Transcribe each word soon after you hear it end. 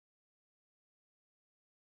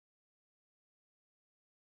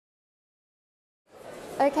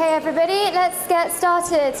Okay, everybody, let's get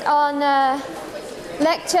started on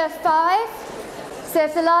lecture 5. So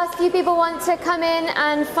if the last few people want to come in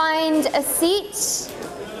and find a seat,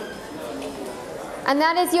 and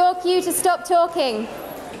that is your cue to stop talking.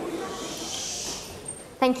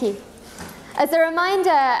 Thank you. As a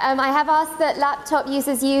reminder, I have asked that laptop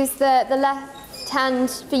users use the left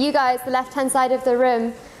hand, for you guys, the left-hand side of the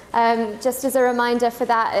room, just as a reminder for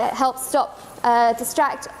that. It helps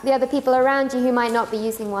distract the other people around you who might not be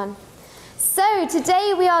using one. So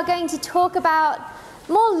today we are going to talk about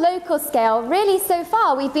more local scale. Really, so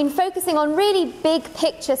far we've been focusing on really big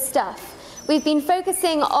picture stuff. We've been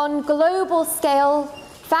focusing on global scale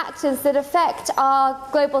factors that affect our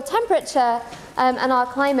global temperature and our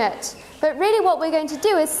climate. But really what we're going to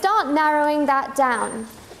do is start narrowing that down.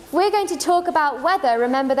 We're going to talk about weather.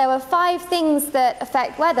 Remember, there were 5 things that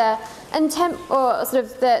affect weather, and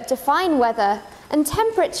that define weather, and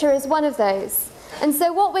temperature is one of those. And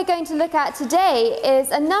so what we're going to look at today is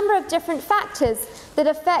a number of different factors that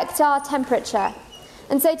affect our temperature.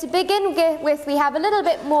 And so to begin with, we have a little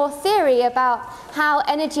bit more theory about how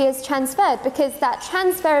energy is transferred, because that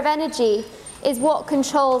transfer of energy is what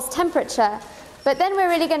controls temperature. But then we're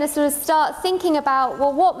really going to sort of start thinking about,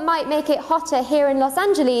 well, what might make it hotter here in Los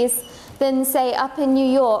Angeles than, say, up in New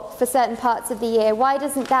York for certain parts of the year? Why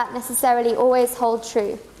doesn't that necessarily always hold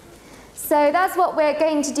true? So that's what we're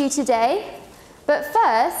going to do today. But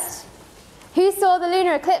first, who saw the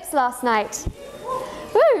lunar eclipse last night?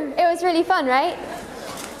 Woo! It was really fun, right?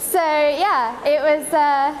 So yeah, it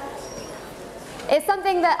was. It's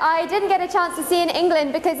something that I didn't get a chance to see in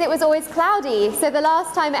England because it was always cloudy. So the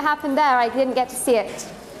last time it happened there, I didn't get to see it.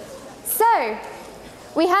 So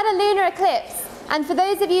we had a lunar eclipse. And for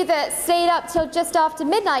those of you that stayed up till just after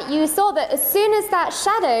midnight, you saw that as soon as that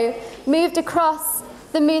shadow moved across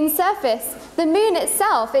the moon's surface, the moon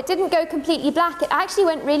itself, it didn't go completely black. It actually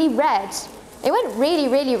went really red. It went really,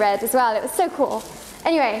 really red as well. It was so cool.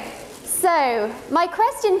 Anyway, so my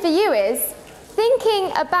question for you is, thinking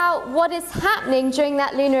about what is happening during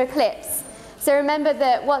that lunar eclipse. So remember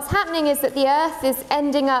that what's happening is that the Earth is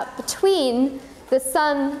ending up between the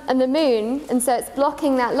sun and the moon, and so it's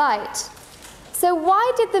blocking that light. So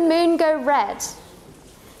why did the moon go red?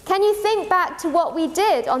 Can you think back to what we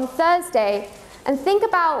did on Thursday and think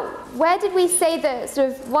about why did we say that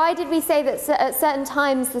at certain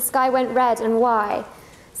times the sky went red and why?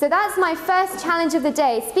 So that's my first challenge of the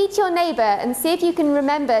day. Speak to your neighbor and see if you can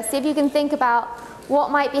remember, see if you can think about what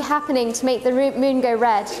might be happening to make the moon go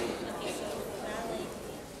red.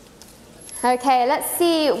 Okay, let's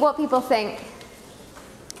see what people think.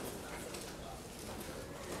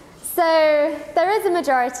 So there is a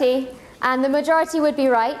majority, and the majority would be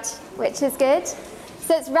right, which is good.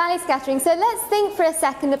 So it's Rayleigh scattering. So let's think for a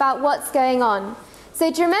second about what's going on. So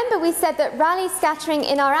do you remember we said that Rayleigh scattering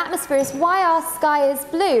in our atmosphere is why our sky is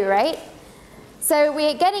blue, right? So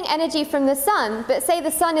we're getting energy from the sun, but say the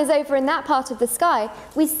sun is over in that part of the sky,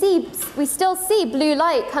 we still see blue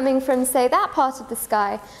light coming from, say, that part of the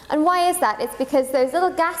sky. And why is that? It's because those little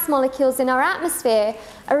gas molecules in our atmosphere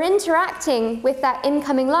are interacting with that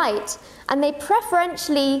incoming light, and they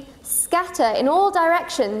preferentially scatter in all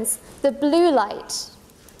directions the blue light.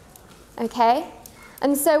 Okay?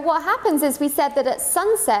 And so what happens is we said that at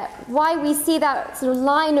sunset, why we see that sort of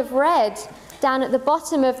line of red down at the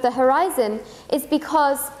bottom of the horizon is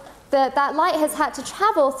because that light has had to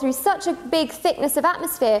travel through such a big thickness of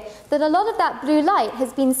atmosphere that a lot of that blue light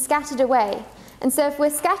has been scattered away. And so if we're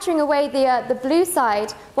scattering away the blue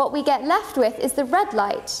side, what we get left with is the red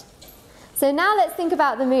light. So now let's think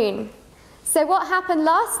about the moon. So what happened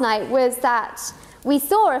last night was that we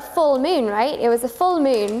saw a full moon, right? It was a full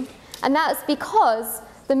moon. And that's because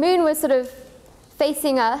the moon was sort of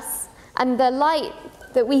facing us, and the light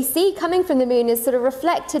that we see coming from the moon is sort of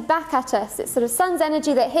reflected back at us. It's sort of sun's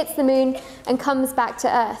energy that hits the moon and comes back to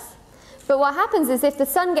Earth. But what happens is if the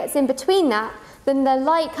sun gets in between that, then the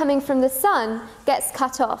light coming from the sun gets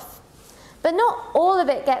cut off. But not all of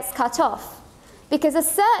it gets cut off, because a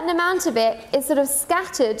certain amount of it is sort of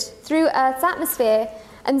scattered through Earth's atmosphere.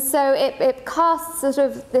 And so it casts this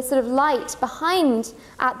sort of light behind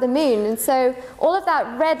at the moon. And so all of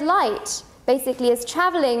that red light basically is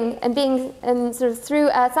traveling and sort of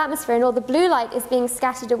through Earth's atmosphere, and all the blue light is being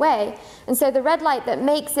scattered away. And so the red light that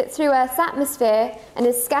makes it through Earth's atmosphere and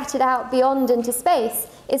is scattered out beyond into space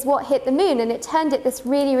is what hit the moon, and it turned it this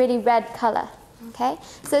really, really red color. Okay?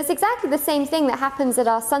 So it's exactly the same thing that happens at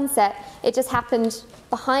our sunset. It just happened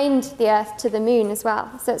behind the Earth to the moon as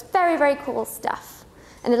well. So it's very, very cool stuff.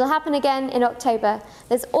 And it'll happen again in October.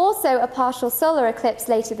 There's also a partial solar eclipse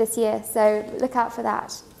later this year, so look out for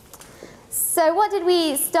that. So what did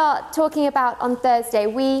we start talking about on Thursday?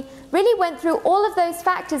 We really went through all of those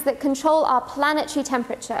factors that control our planetary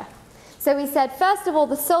temperature. So we said, first of all,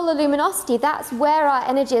 the solar luminosity, that's where our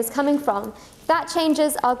energy is coming from. If that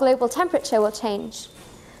changes, our global temperature will change.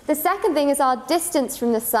 The second thing is our distance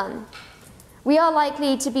from the sun. We are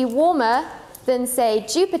likely to be warmer than, say,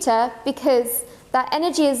 Jupiter because that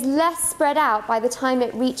energy is less spread out by the time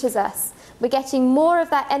it reaches us. We're getting more of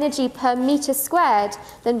that energy per meter squared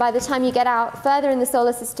than by the time you get out further in the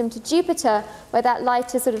solar system to Jupiter, where that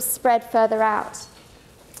light is sort of spread further out.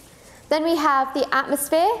 Then we have the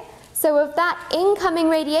atmosphere. So of that incoming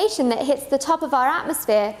radiation that hits the top of our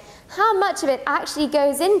atmosphere, how much of it actually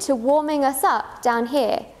goes into warming us up down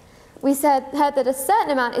here? We heard that a certain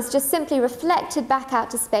amount is just simply reflected back out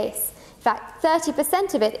to space. In fact,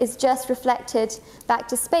 30% of it is just reflected back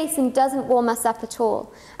to space and doesn't warm us up at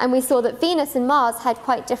all. And we saw that Venus and Mars had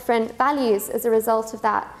quite different values as a result of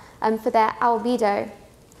that for their albedo.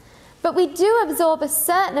 But we do absorb a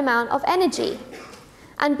certain amount of energy.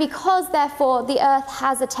 And because, therefore, the Earth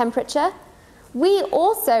has a temperature, we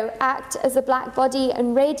also act as a black body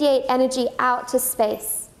and radiate energy out to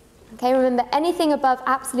space. Okay, remember, anything above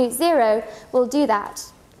absolute zero will do that.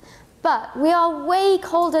 But we are way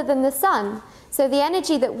colder than the sun, so the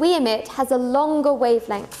energy that we emit has a longer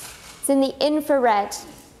wavelength. It's in the infrared.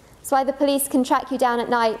 That's why the police can track you down at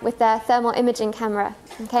night with their thermal imaging camera.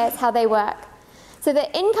 Okay, it's how they work. So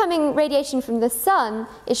the incoming radiation from the sun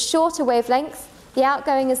is shorter wavelength, the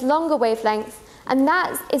outgoing is longer wavelength, and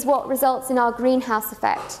that is what results in our greenhouse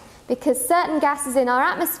effect. Because certain gases in our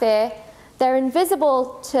atmosphere, they're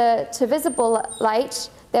invisible to visible light.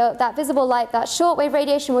 That visible light, that shortwave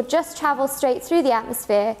radiation, will just travel straight through the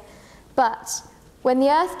atmosphere. But when the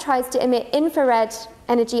Earth tries to emit infrared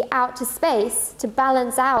energy out to space to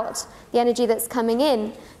balance out the energy that's coming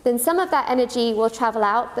in, then some of that energy will travel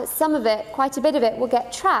out, but some of it, quite a bit of it, will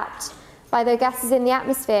get trapped by the gases in the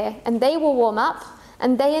atmosphere, and they will warm up,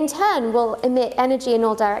 and they in turn will emit energy in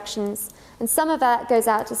all directions. And some of that goes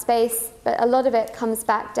out to space, but a lot of it comes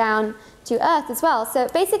back down to Earth as well. So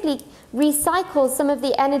it basically recycles some of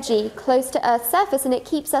the energy close to Earth's surface, and it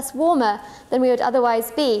keeps us warmer than we would otherwise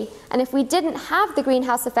be. And if we didn't have the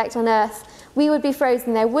greenhouse effect on Earth, we would be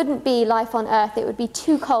frozen. There wouldn't be life on Earth. It would be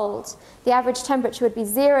too cold. The average temperature would be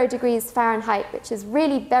 0 degrees Fahrenheit, which is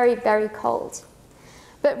really very, very cold.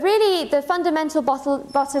 But really, the fundamental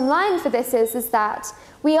bottom line for this is that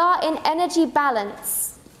we are in energy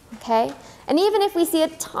balance, okay? And even if we see a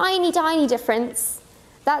tiny, tiny difference,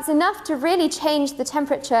 that's enough to really change the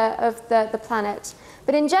temperature of the planet.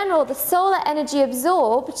 But in general, the solar energy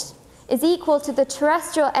absorbed is equal to the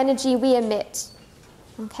terrestrial energy we emit,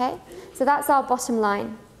 okay? So that's our bottom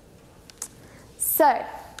line. So,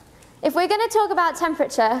 if we're going to talk about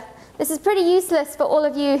temperature, this is pretty useless for all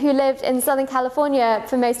of you who lived in Southern California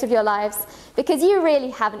for most of your lives, because you really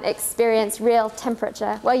haven't experienced real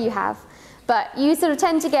temperature. Well, you have. But you sort of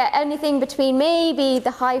tend to get anything between maybe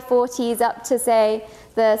the high 40s up to, say,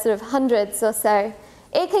 the sort of hundreds or so.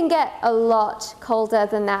 It can get a lot colder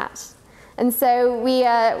than that. And so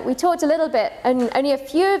we talked a little bit, and only a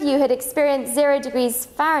few of you had experienced 0 degrees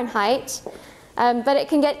Fahrenheit, but it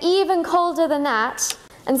can get even colder than that.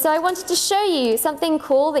 And so I wanted to show you something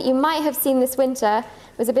cool that you might have seen this winter.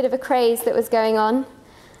 It was a bit of a craze that was going on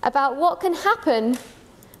about what can happen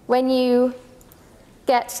when you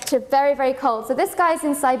get to very, very cold. So this guy's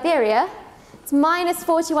in Siberia. It's minus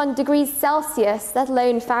 41 degrees Celsius, let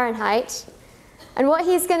alone Fahrenheit. And what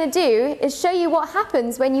he's going to do is show you what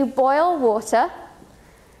happens when you boil water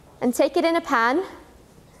and take it in a pan,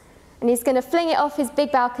 and he's going to fling it off his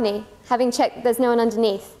big balcony, having checked that there's no one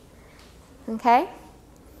underneath. Okay?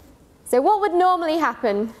 So what would normally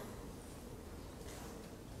happen?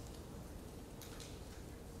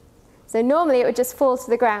 So normally it would just fall to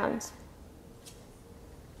the ground.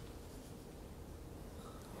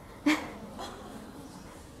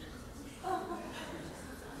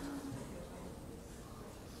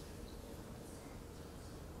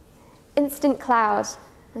 Instant cloud,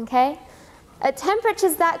 okay? At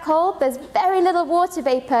temperatures that cold, there's very little water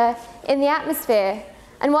vapor in the atmosphere.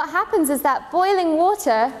 And what happens is that boiling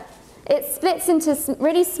water, it splits into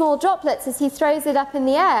really small droplets as he throws it up in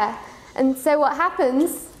the air. And so what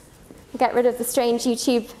happens, get rid of the strange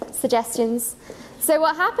YouTube suggestions. So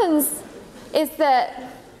what happens is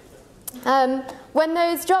that when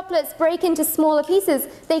those droplets break into smaller pieces,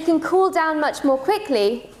 they can cool down much more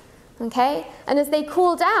quickly. Okay? And as they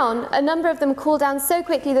cool down, a number of them cool down so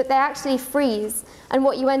quickly that they actually freeze. And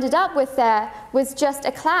what you ended up with there was just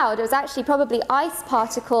a cloud. It was actually probably ice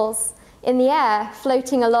particles in the air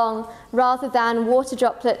floating along rather than water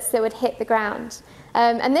droplets that would hit the ground.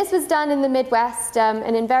 And this was done in the Midwest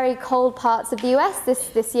and in very cold parts of the US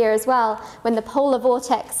this year as well, when the polar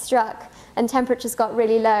vortex struck and temperatures got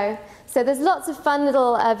really low. So there's lots of fun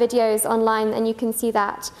little videos online, and you can see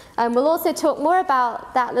that. We'll also talk more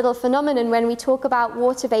about that little phenomenon when we talk about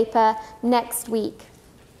water vapor next week.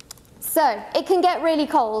 So it can get really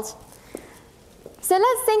cold. So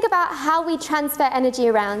let's think about how we transfer energy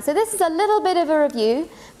around. So this is a little bit of a review,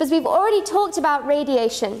 because we've already talked about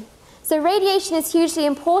radiation. So radiation is hugely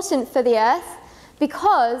important for the Earth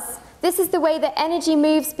because this is the way that energy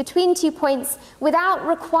moves between 2 points without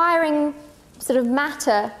requiring sort of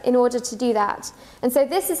matter in order to do that. And so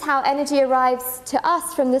this is how energy arrives to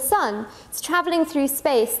us from the sun. It's traveling through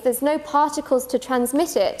space. There's no particles to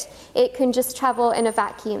transmit it. It can just travel in a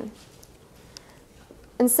vacuum.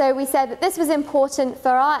 And so we said that this was important for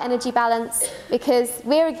our energy balance because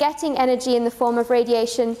we're getting energy in the form of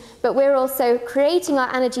radiation, but we're also creating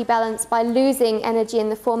our energy balance by losing energy in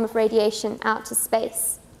the form of radiation out to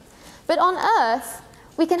space. But on Earth,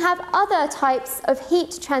 we can have other types of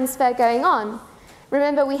heat transfer going on.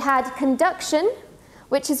 Remember, we had conduction,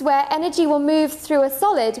 which is where energy will move through a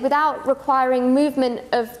solid without requiring movement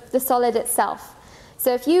of the solid itself.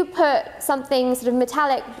 So if you put something sort of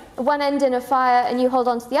metallic, one end in a fire, and you hold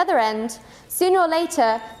on to the other end, sooner or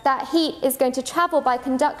later, that heat is going to travel by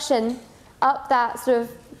conduction up that sort of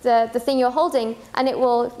the thing you're holding, and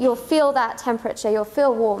you'll feel that temperature, you'll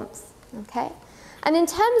feel warmth, okay? And in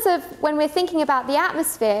terms of when we're thinking about the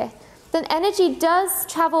atmosphere, then energy does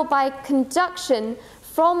travel by conduction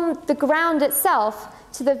from the ground itself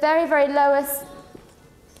to the very, very lowest.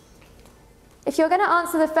 If you're going to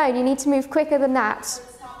answer the phone, you need to move quicker than that.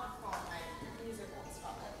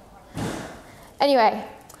 Anyway,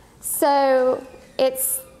 so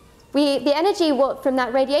the energy from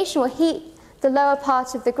that radiation will heat the lower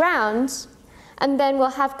part of the ground, and then we'll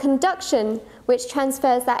have conduction, which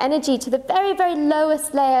transfers that energy to the very, very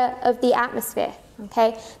lowest layer of the atmosphere,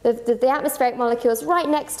 okay? The atmospheric molecules right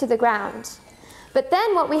next to the ground. But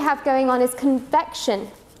then what we have going on is convection.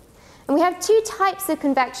 And we have two types of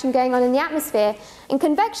convection going on in the atmosphere. And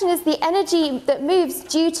convection is the energy that moves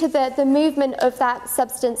due to the movement of that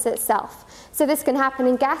substance itself. So this can happen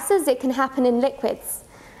in gases, it can happen in liquids.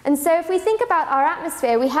 And so if we think about our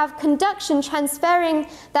atmosphere, we have conduction transferring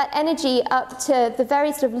that energy up to the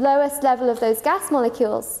very sort of lowest level of those gas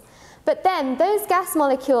molecules. But then those gas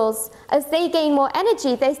molecules, as they gain more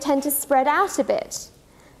energy, they tend to spread out a bit.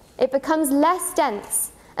 It becomes less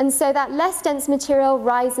dense, and so that less dense material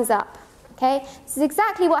rises up. Okay? This is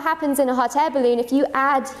exactly what happens in a hot air balloon. If you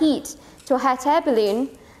add heat to a hot air balloon,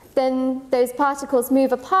 then those particles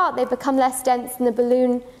move apart, they become less dense, and the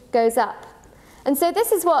balloon goes up. And so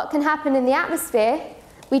this is what can happen in the atmosphere.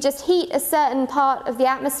 We just heat a certain part of the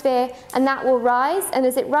atmosphere, and that will rise, and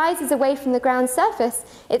as it rises away from the ground surface,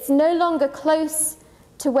 it's no longer close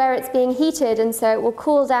to where it's being heated, and so it will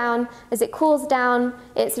cool down. As it cools down,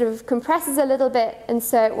 it sort of compresses a little bit, and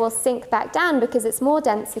so it will sink back down because it's more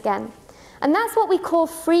dense again. And that's what we call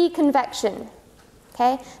free convection.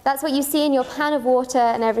 Okay? That's what you see in your pan of water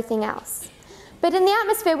and everything else. But in the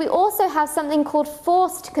atmosphere, we also have something called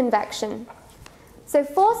forced convection. So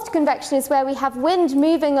forced convection is where we have wind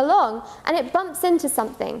moving along, and it bumps into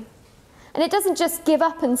something. And it doesn't just give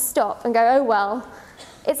up and stop and go, oh well.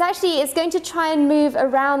 It's going to try and move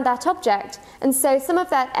around that object. And so some of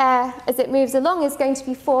that air, as it moves along, is going to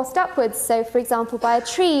be forced upwards. So for example, by a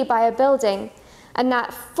tree, by a building. And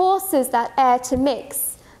that forces that air to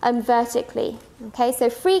mix vertically. Okay, so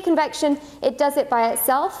free convection, it does it by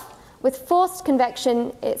itself. With forced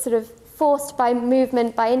convection, it's sort of forced by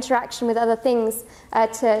movement, by interaction with other things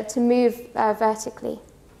to move vertically.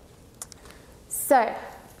 So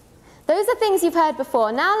those are things you've heard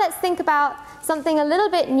before. Now let's think about something a little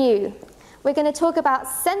bit new. We're going to talk about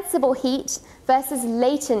sensible heat versus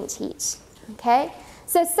latent heat. Okay?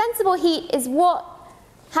 So sensible heat is what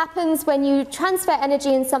happens when you transfer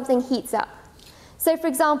energy and something heats up. So for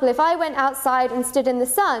example, if I went outside and stood in the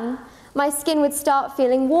sun, my skin would start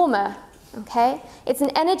feeling warmer. Okay? It's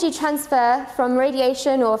an energy transfer from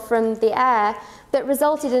radiation or from the air that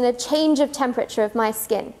resulted in a change of temperature of my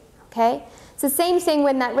skin. Okay? It's the same thing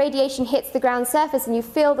when that radiation hits the ground surface and you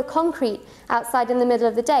feel the concrete outside in the middle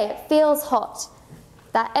of the day. It feels hot.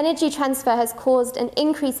 That energy transfer has caused an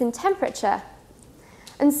increase in temperature.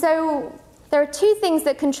 And so there are two things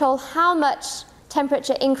that control how much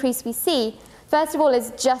temperature increase we see. First of all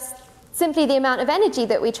is just simply the amount of energy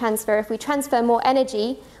that we transfer. If we transfer more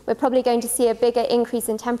energy, we're probably going to see a bigger increase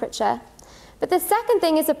in temperature. But the second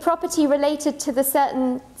thing is a property related to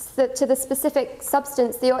the specific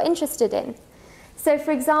substance that you're interested in. So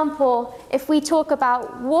for example, if we talk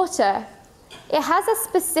about water, it has a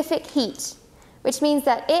specific heat, which means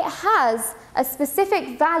that it has a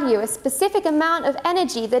specific value, a specific amount of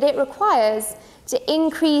energy that it requires to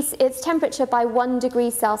increase its temperature by 1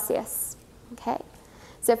 degree Celsius. Okay?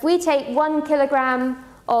 So if we take 1 kilogram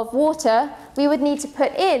of water, we would need to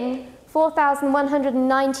put in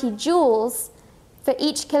 4,190 joules for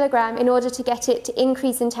each kilogram in order to get it to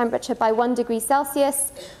increase in temperature by 1 degree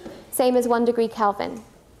Celsius, same as 1 degree Kelvin.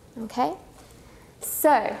 Okay?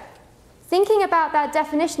 So, thinking about that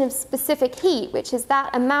definition of specific heat, which is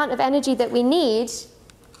that amount of energy that we need,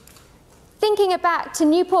 thinking it back to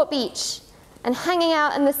Newport Beach and hanging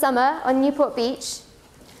out in the summer on Newport Beach,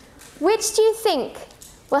 which do you think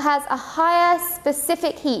has a higher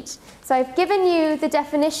specific heat? So I've given you the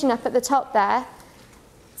definition up at the top there.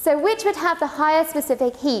 So which would have the higher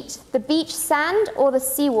specific heat, the beach sand or the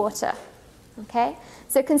seawater? Okay,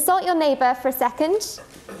 so consult your neighbor for a second.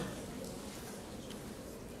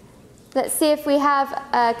 Let's see if we have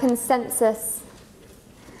a consensus.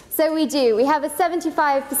 So we do. We have a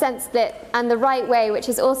 75% split and the right way, which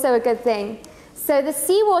is also a good thing. So the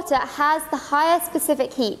seawater has the higher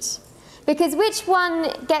specific heat. Because which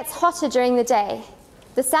one gets hotter during the day?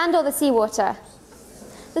 The sand or the seawater?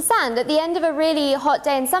 The sand. At the end of a really hot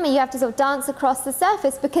day in summer, you have to sort of dance across the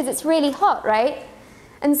surface because it's really hot, right?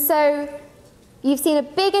 And so you've seen a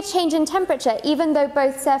bigger change in temperature, even though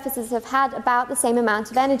both surfaces have had about the same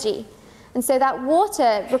amount of energy. And so that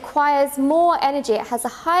water requires more energy. It has a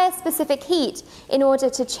higher specific heat in order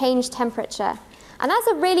to change temperature. And that's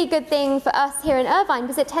a really good thing for us here in Irvine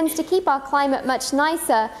because it tends to keep our climate much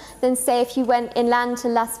nicer than, say, if you went inland to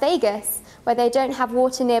Las Vegas, where they don't have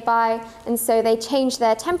water nearby, and so they change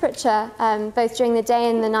their temperature both during the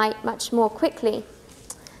day and the night much more quickly.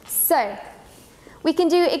 So we can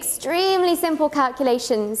do extremely simple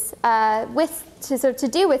calculations to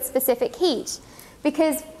do with specific heat.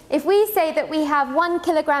 Because if we say that we have 1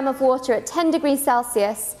 kilogram of water at 10 degrees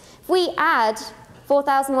Celsius, if we add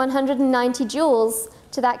 4,190 joules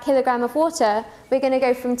to that kilogram of water, we're going to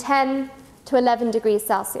go from 10 to 11 degrees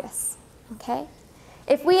Celsius. Okay?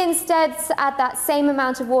 If we instead add that same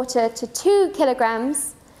amount of water to 2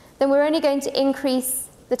 kilograms, then we're only going to increase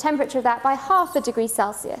the temperature of that by half a degree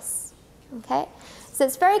Celsius. Okay? So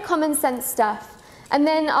it's very common sense stuff. And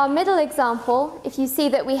then our middle example, if you see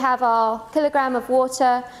that we have our kilogram of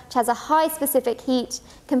water, which has a high specific heat,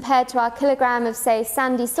 compared to our kilogram of, say,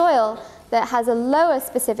 sandy soil that has a lower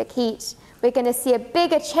specific heat, we're going to see a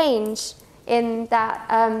bigger change in that,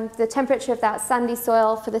 the temperature of that sandy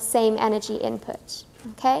soil for the same energy input.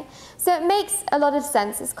 Okay? So it makes a lot of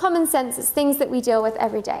sense. It's common sense. It's things that we deal with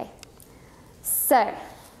every day. So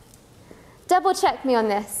double check me on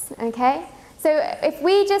this. Okay? So if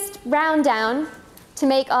we just round down to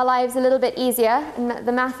make our lives a little bit easier and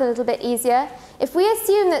the math a little bit easier, if we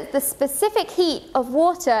assume that the specific heat of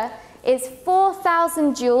water is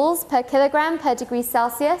 4,000 joules per kilogram per degree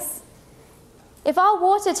Celsius, if our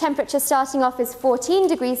water temperature starting off is 14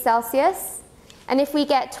 degrees Celsius, and if we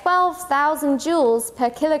get 12,000 joules per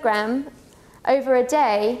kilogram over a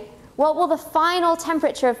day, what will the final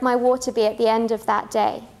temperature of my water be at the end of that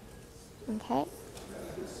day? Okay?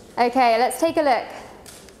 Okay, let's take a look.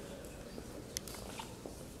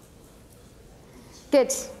 Good.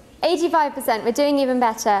 85%. We're doing even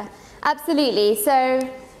better. Absolutely. So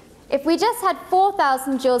if we just had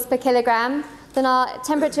 4,000 joules per kilogram, then our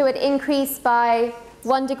temperature would increase by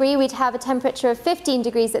 1 degree. We'd have a temperature of 15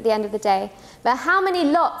 degrees at the end of the day. But how many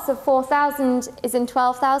lots of 4,000 is in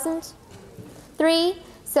 12,000? 3.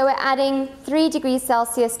 So we're adding 3 degrees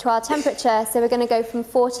Celsius to our temperature. So we're going to go from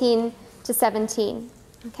 14 to 17.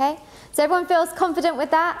 Okay? So everyone feels confident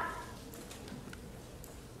with that?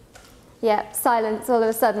 Yeah, silence all of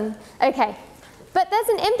a sudden. Okay. But there's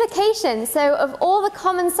an implication. So of all the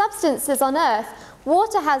common substances on Earth,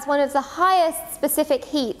 water has one of the highest specific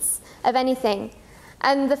heats of anything.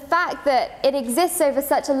 And the fact that it exists over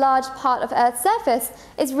such a large part of Earth's surface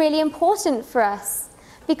is really important for us.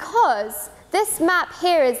 Because this map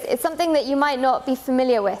here is something that you might not be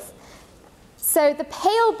familiar with. So the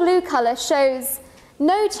pale blue color shows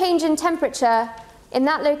no change in temperature in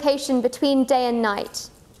that location between day and night.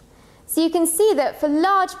 So you can see that for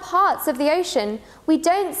large parts of the ocean, we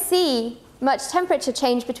don't see much temperature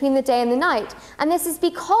change between the day and the night. And this is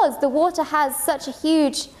because the water has such a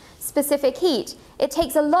huge specific heat. It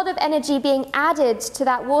takes a lot of energy being added to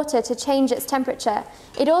that water to change its temperature.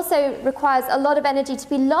 It also requires a lot of energy to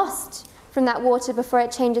be lost from that water before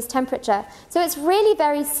it changes temperature. So it's really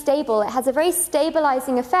very stable. It has a very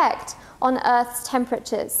stabilizing effect on Earth's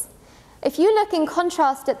temperatures. If you look in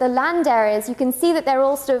contrast at the land areas, you can see that they're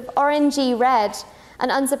all sort of orangey red. And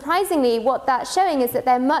unsurprisingly, what that's showing is that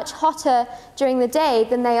they're much hotter during the day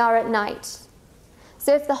than they are at night.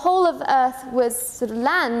 So if the whole of Earth was sort of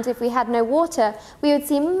land, if we had no water, we would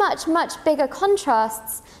see much, much bigger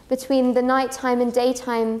contrasts between the nighttime and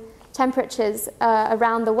daytime temperatures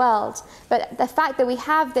around the world. But the fact that we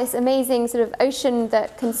have this amazing sort of ocean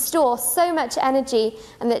that can store so much energy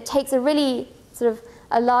and that takes a really sort of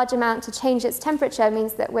a large amount to change its temperature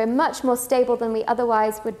means that we're much more stable than we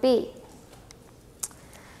otherwise would be.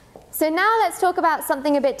 So now let's talk about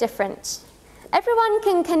something a bit different. Everyone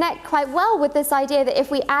can connect quite well with this idea that if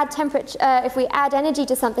we add energy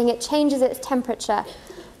to something, it changes its temperature.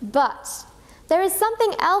 But there is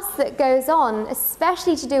something else that goes on,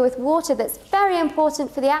 especially to do with water, that's very important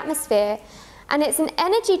for the atmosphere. And it's an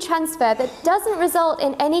energy transfer that doesn't result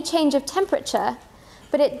in any change of temperature,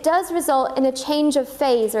 but it does result in a change of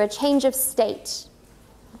phase or a change of state.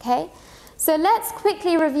 Okay? So let's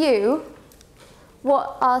quickly review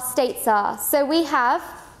what our states are. So we have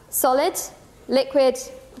solid, liquid,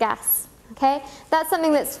 gas. Okay? That's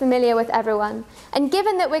something that's familiar with everyone. And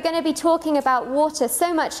given that we're going to be talking about water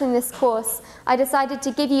so much in this course, I decided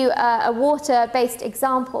to give you a water-based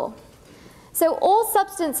example. So all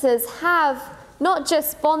substances have not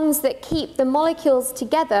just bonds that keep the molecules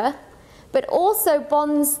together, but also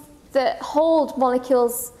bonds that hold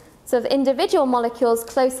molecules, sort of individual molecules,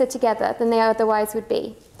 closer together than they otherwise would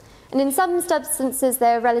be. And in some substances,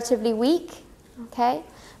 they're relatively weak. Okay?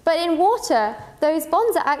 But in water, those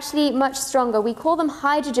bonds are actually much stronger. We call them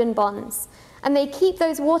hydrogen bonds. And they keep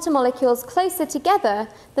those water molecules closer together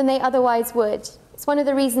than they otherwise would. It's one of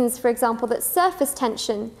the reasons, for example, that surface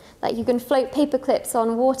tension, like you can float paper clips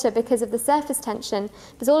on water because of the surface tension,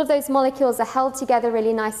 because all of those molecules are held together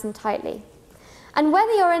really nice and tightly. And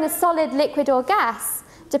whether you're in a solid, liquid, or gas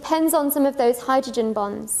depends on some of those hydrogen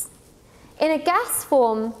bonds. In a gas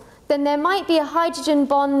form, then there might be a hydrogen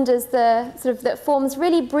bond that forms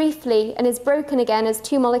really briefly and is broken again as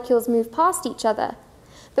two molecules move past each other.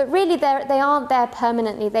 But really, they aren't there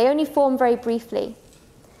permanently. They only form very briefly.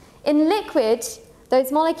 In liquid,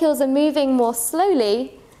 those molecules are moving more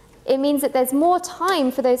slowly. It means that there's more time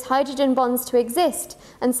for those hydrogen bonds to exist,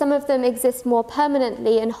 and some of them exist more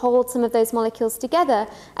permanently and hold some of those molecules together,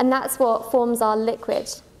 and that's what forms our liquid.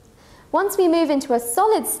 Once we move into a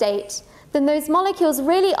solid state, then those molecules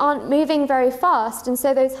really aren't moving very fast, and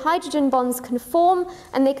so those hydrogen bonds can form,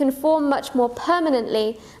 and they can form much more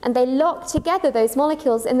permanently, and they lock together those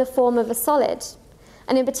molecules in the form of a solid.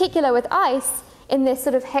 And in particular with ice, in this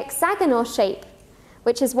sort of hexagonal shape,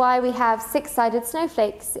 which is why we have six-sided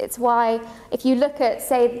snowflakes. It's why, if you look at,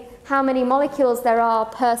 say, how many molecules there are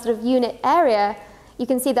per sort of unit area, you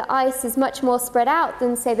can see that ice is much more spread out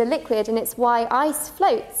than, say, the liquid, and it's why ice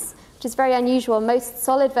floats, which is very unusual. Most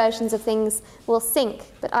solid versions of things will sink,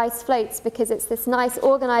 but ice floats because it's this nice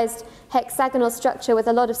organized hexagonal structure with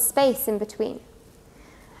a lot of space in between.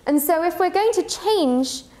 And so if we're going to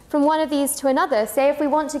change from one of these to another, say if we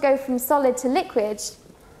want to go from solid to liquid,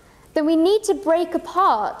 then we need to break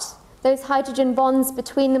apart those hydrogen bonds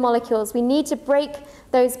between the molecules. We need to break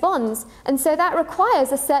those bonds, and so that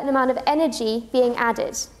requires a certain amount of energy being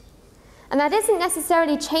added. And that isn't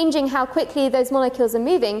necessarily changing how quickly those molecules are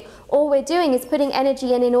moving. All we're doing is putting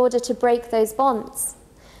energy in order to break those bonds.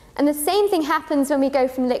 And the same thing happens when we go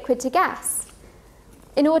from liquid to gas.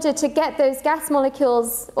 In order to get those gas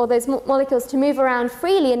molecules, or those molecules to move around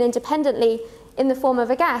freely and independently in the form of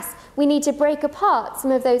a gas, we need to break apart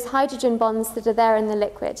some of those hydrogen bonds that are there in the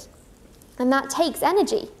liquid. And that takes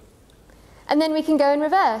energy. And then we can go in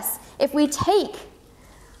reverse. If we take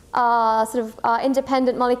our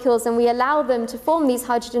independent molecules and we allow them to form these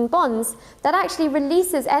hydrogen bonds, that actually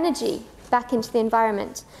releases energy back into the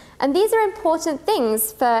environment. And these are important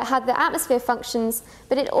things for how the atmosphere functions,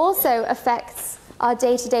 but it also affects our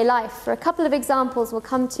day-to-day life. For a couple of examples we'll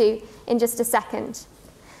come to in just a second.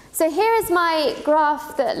 So here is my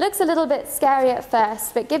graph that looks a little bit scary at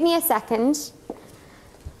first, but give me a second.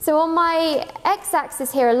 So on my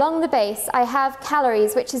x-axis here along the base, I have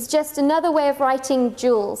calories, which is just another way of writing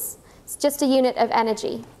joules. It's just a unit of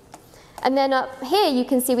energy. And then up here you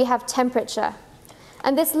can see we have temperature.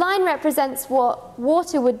 And this line represents what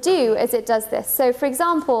water would do as it does this. So for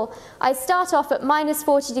example, I start off at minus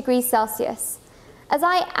 40 degrees Celsius. As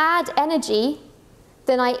I add energy,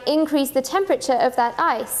 then I increase the temperature of that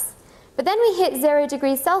ice. But then we hit 0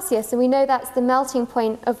 degrees Celsius, and we know that's the melting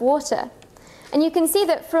point of water. And you can see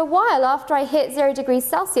that for a while after I hit 0 degrees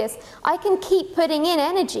Celsius, I can keep putting in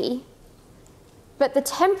energy But the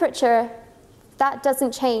temperature, that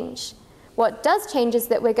doesn't change. What does change is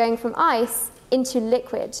that we're going from ice into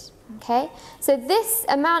liquid. Okay? So this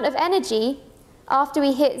amount of energy, after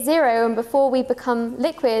we hit 0 and before we become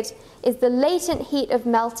liquid, is the latent heat of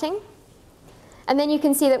melting. And then you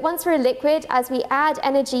can see that once we're a liquid, as we add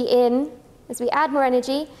energy in, as we add more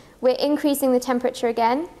energy, we're increasing the temperature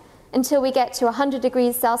again until we get to 100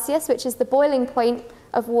 degrees Celsius, which is the boiling point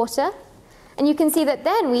of water. And you can see that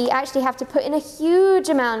then we actually have to put in a huge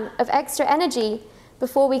amount of extra energy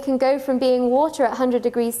before we can go from being water at 100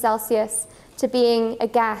 degrees Celsius to being a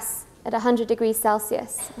gas at 100 degrees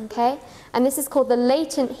Celsius. Okay? And this is called the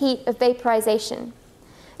latent heat of vaporization.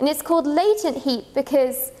 And it's called latent heat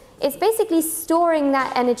because it's basically storing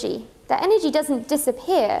that energy. That energy doesn't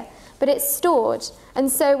disappear, but it's stored.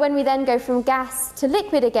 And so when we then go from gas to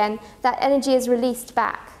liquid again, that energy is released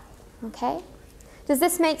back. Okay? Does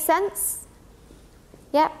this make sense?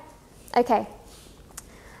 Yeah? Okay.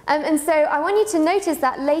 And so I want you to notice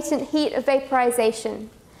that latent heat of vaporization.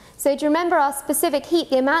 So do you remember our specific heat,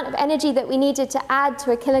 the amount of energy that we needed to add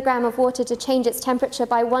to a kilogram of water to change its temperature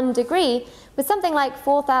by 1 degree was something like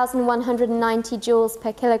 4,190 joules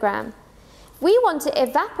per kilogram. If we want to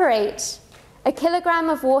evaporate a kilogram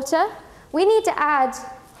of water, we need to add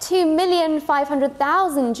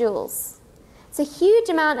 2,500,000 joules. It's a huge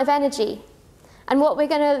amount of energy. And what we're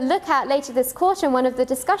going to look at later this quarter, and one of the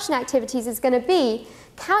discussion activities is going to be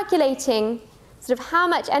calculating sort of how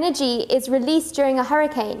much energy is released during a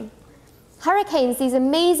hurricane. Hurricanes, these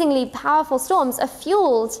amazingly powerful storms, are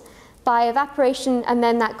fueled by evaporation and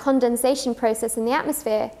then that condensation process in the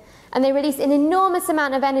atmosphere. And they release an enormous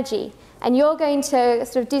amount of energy. And you're going to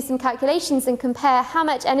sort of do some calculations and compare how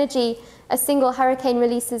much energy a single hurricane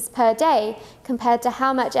releases per day compared to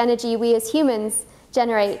how much energy we as humans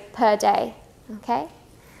generate per day. Okay?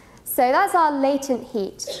 So that's our latent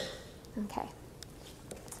heat. Okay.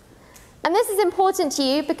 And this is important to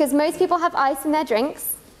you because most people have ice in their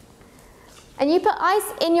drinks. And you put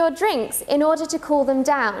ice in your drinks in order to cool them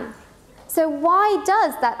down. So why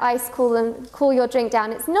does that ice cool your drink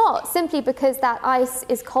down? It's not simply because that ice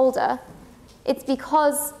is colder. It's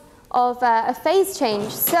because of a phase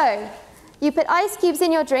change. So you put ice cubes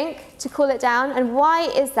in your drink to cool it down. And why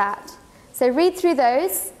is that? So read through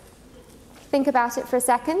those. Think about it for a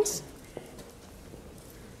second.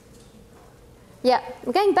 Yeah,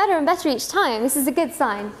 we're getting better and better each time. This is a good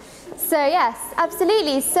sign. So yes,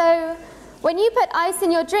 absolutely. So when you put ice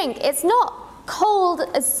in your drink, it's not cold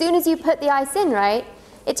as soon as you put the ice in, right?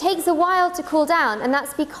 It takes a while to cool down, and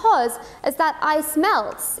that's because as that ice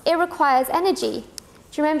melts, it requires energy.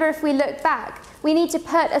 Do you remember if we look back, we need to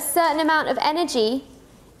put a certain amount of energy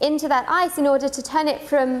into that ice in order to turn it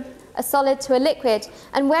from a solid to a liquid.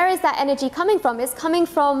 And where is that energy coming from? It's coming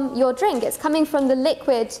from your drink. It's coming from the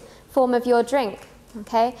liquid form of your drink.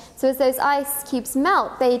 Okay? So as those ice cubes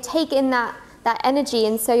melt, they take in that energy,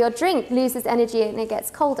 and so your drink loses energy and it gets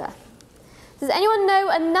colder. Does anyone know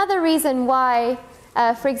another reason why,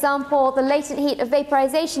 for example, the latent heat of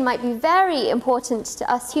vaporization might be very important to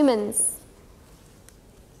us humans?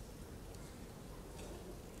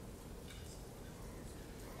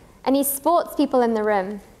 Any sports people in the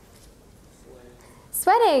room?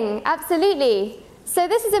 Sweating, absolutely. So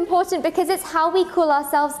this is important because it's how we cool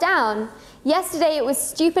ourselves down. Yesterday it was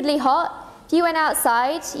stupidly hot. If you went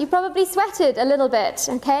outside, you probably sweated a little bit,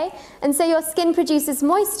 okay? And so your skin produces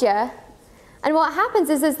moisture. And what happens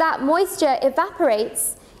is as that moisture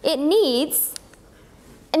evaporates, it needs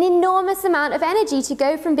an enormous amount of energy to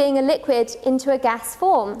go from being a liquid into a gas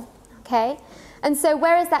form, okay? And so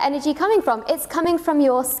where is that energy coming from? It's coming from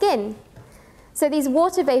your skin. So these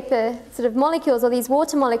water vapor sort of molecules, or these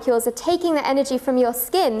water molecules, are taking the energy from your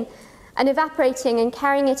skin and evaporating and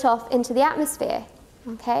carrying it off into the atmosphere,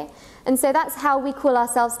 okay? And so that's how we cool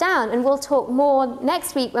ourselves down. And we'll talk more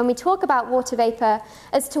next week when we talk about water vapor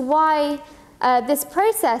as to why this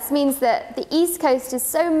process means that the East Coast is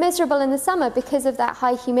so miserable in the summer because of that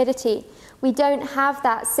high humidity. We don't have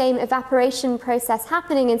that same evaporation process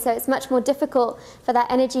happening, and so it's much more difficult for that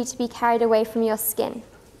energy to be carried away from your skin.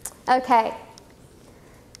 Okay.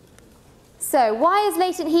 So why is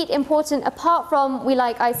latent heat important apart from we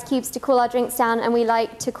like ice cubes to cool our drinks down and we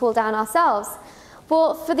like to cool down ourselves?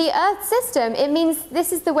 Well, for the Earth system, it means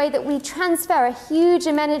this is the way that we transfer a huge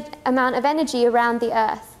amount of energy around the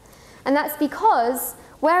Earth. And that's because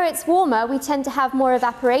where it's warmer, we tend to have more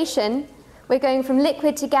evaporation. We're going from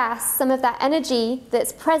liquid to gas. Some of that energy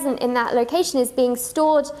that's present in that location is being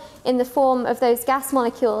stored in the form of those gas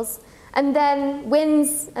molecules. And then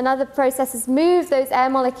winds and other processes move those air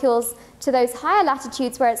molecules to those higher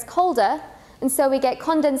latitudes where it's colder, and so we get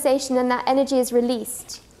condensation and that energy is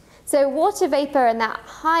released. So water vapor and that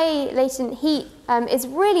high latent heat is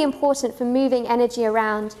really important for moving energy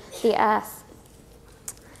around the Earth.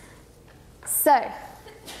 So,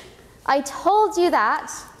 I told you that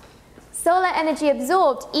solar energy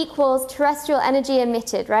absorbed equals terrestrial energy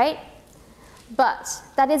emitted, right? But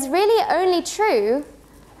that is really only true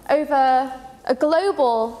over a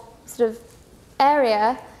global sort of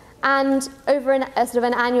area and over a sort of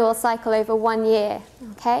an annual cycle over 1 year,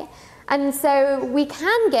 okay? And so we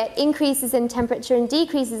can get increases in temperature and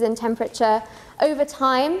decreases in temperature over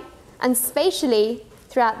time and spatially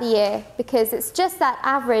throughout the year, because it's just that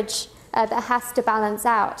average that has to balance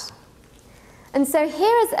out. And so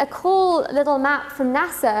here is a cool little map from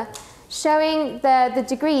NASA showing the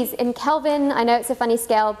degrees in Kelvin. I know it's a funny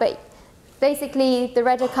scale, but basically the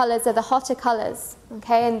redder colors are the hotter colors,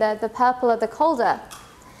 okay, and the purple are the colder.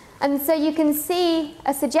 And so you can see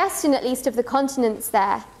a suggestion, at least, of the continents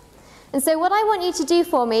there. And so what I want you to do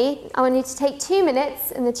for me, I want you to take 2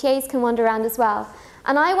 minutes, and the TAs can wander around as well.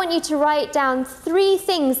 And I want you to write down 3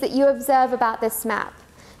 things that you observe about this map.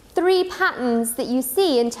 3 patterns that you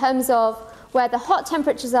see in terms of where the hot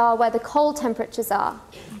temperatures are, where the cold temperatures are,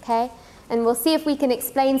 okay? And we'll see if we can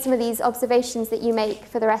explain some of these observations that you make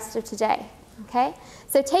for the rest of today, okay?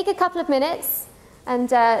 So take a couple of minutes and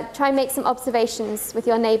try and make some observations with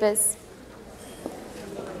your neighbors.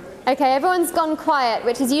 Okay, everyone's gone quiet,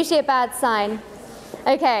 which is usually a bad sign.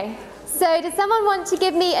 Okay, so does someone want to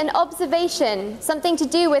give me an observation, something to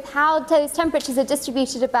do with how those temperatures are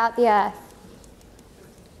distributed about the Earth?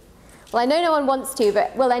 Well, I know no one wants to,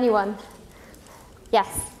 but will anyone? Yes?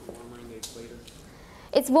 Warmer in the equator.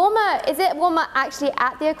 It's warmer, is it warmer actually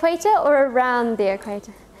at the equator or around the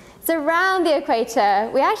equator? It's around the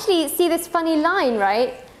equator. We actually see this funny line,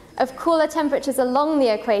 right, of cooler temperatures along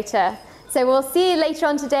the equator. So we'll see later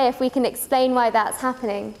on today if we can explain why that's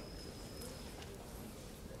happening.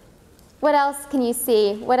 What else can you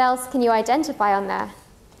see? What else can you identify on there?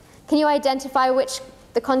 Can you identify which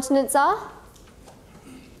the continents are?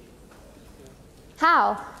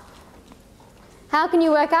 How? How can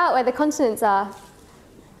you work out where the continents are?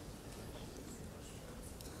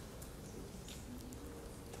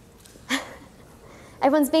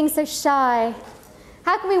 Everyone's being so shy.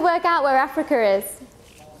 How can we work out where Africa is?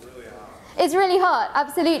 Really hot. It's really hot,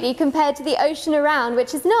 absolutely, compared to the ocean around,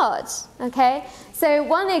 which is not, okay? So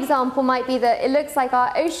one example might be that it looks like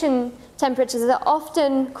our ocean temperatures are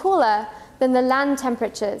often cooler than the land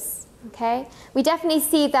temperatures, okay? We definitely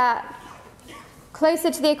see that closer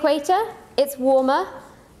to the equator, it's warmer,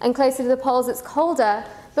 and closer to the poles, it's colder.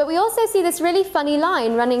 But we also see this really funny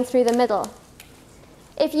line running through the middle.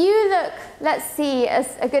 If you look, let's see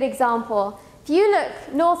a good example. If you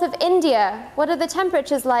look north of India, what are the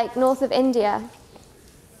temperatures like north of India?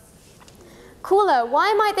 Cooler.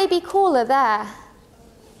 Why might they be cooler there?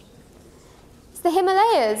 It's the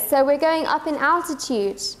Himalayas, so we're going up in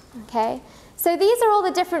altitude, okay? So these are all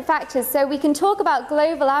the different factors. So we can talk about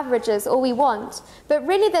global averages all we want, but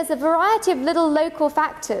really there's a variety of little local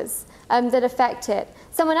factors that affect it.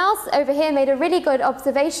 Someone else over here made a really good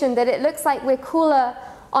observation that it looks like we're cooler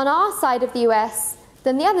on our side of the US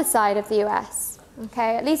than the other side of the US,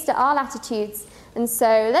 okay, at least at our latitudes. And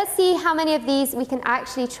so let's see how many of these we can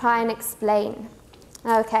actually try and explain.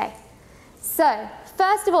 Okay, so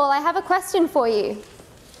first of all, I have a question for you.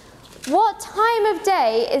 What time of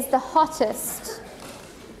day is the hottest?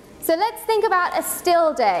 So let's think about a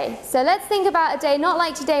still day. So let's think about a day not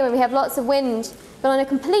like today when we have lots of wind, but on a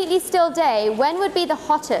completely still day, when would be the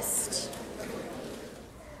hottest?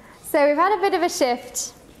 So we've had a bit of a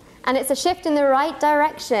shift, and it's a shift in the right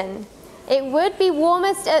direction. It would be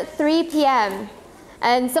warmest at 3 p.m.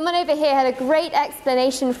 And someone over here had a great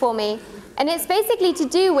explanation for me. And it's basically to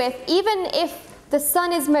do with, even if the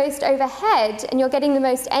sun is most overhead and you're getting the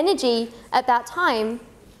most energy at that time,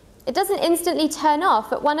 it doesn't instantly turn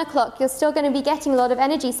off. At 1 o'clock, you're still going to be getting a lot of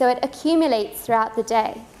energy, so it accumulates throughout the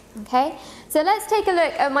day. Okay? So let's take a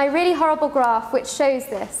look at my really horrible graph, which shows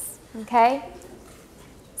this. Okay?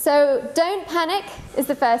 So don't panic is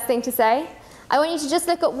the first thing to say. I want you to just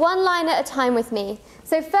look at one line at a time with me.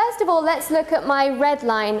 So first of all, let's look at my red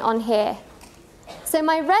line on here. So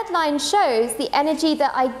my red line shows the energy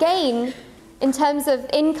that I gain in terms of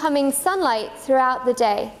incoming sunlight throughout the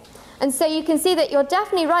day. And so you can see that you're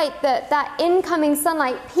definitely right that that incoming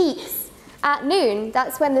sunlight peaks at noon.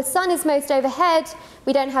 That's when the sun is most overhead.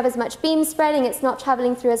 We don't have as much beam spreading. It's not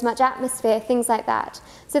traveling through as much atmosphere, things like that.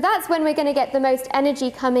 So that's when we're going to get the most energy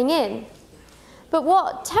coming in. But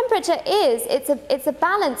what temperature is, it's a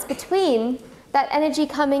balance between that energy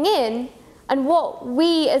coming in and what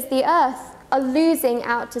we as the Earth are losing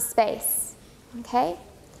out to space. Okay?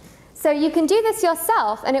 So you can do this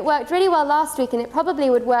yourself, and it worked really well last week, and it probably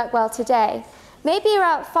would work well today. Maybe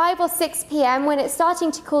around 5 or 6 p.m. when it's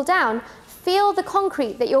starting to cool down, feel the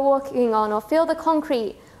concrete that you're walking on, or feel the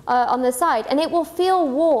concrete on the side, and it will feel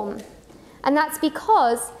warm. And that's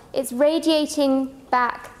because it's radiating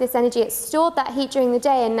back this energy. It's stored that heat during the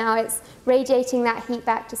day, and now it's radiating that heat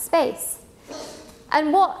back to space.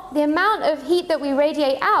 And the amount of heat that we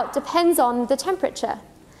radiate out depends on the temperature.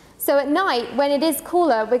 So at night, when it is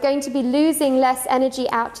cooler, we're going to be losing less energy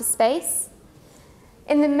out to space.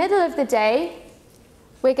 In the middle of the day,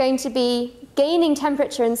 we're going to be gaining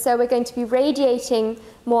temperature, and so we're going to be radiating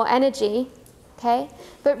more energy. Okay?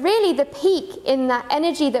 But really, the peak in that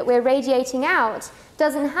energy that we're radiating out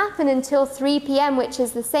doesn't happen until 3 p.m., which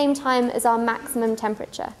is the same time as our maximum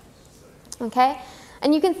temperature. Okay?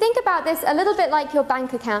 And you can think about this a little bit like your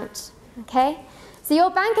bank account. Okay? So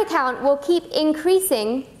your bank account will keep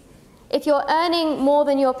increasing if you're earning more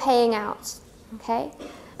than you're paying out. Okay?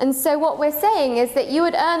 And so what we're saying is that you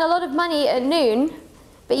would earn a lot of money at noon,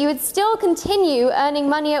 but you would still continue earning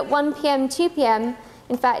money at 1 p.m., 2 p.m.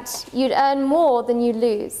 In fact, you'd earn more than you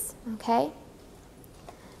lose. Okay?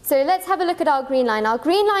 So let's have a look at our green line. Our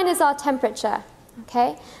green line is our temperature.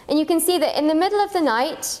 Okay? And you can see that in the middle of the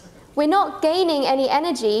night, we're not gaining any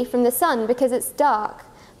energy from the sun because it's dark,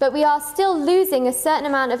 but we are still losing a certain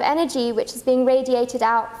amount of energy which is being radiated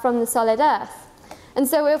out from the solid Earth. And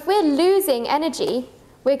so if we're losing energy,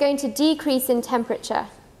 we're going to decrease in temperature.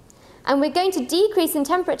 And we're going to decrease in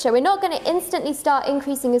temperature. We're not going to instantly start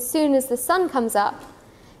increasing as soon as the sun comes up,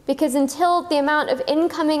 because until the amount of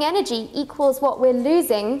incoming energy equals what we're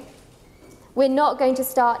losing, we're not going to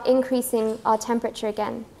start increasing our temperature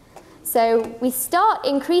again. So we start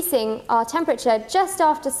increasing our temperature just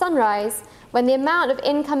after sunrise, when the amount of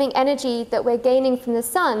incoming energy that we're gaining from the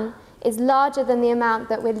sun is larger than the amount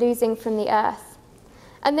that we're losing from the Earth.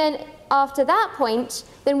 And then after that point,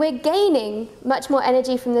 then we're gaining much more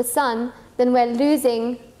energy from the sun than we're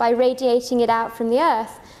losing by radiating it out from the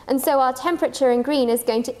Earth. And so our temperature in green is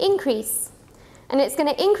going to increase. And it's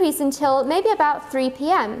going to increase until maybe about 3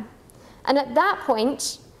 p.m. And at that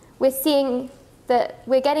point, we're seeing that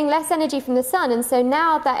we're getting less energy from the sun, and so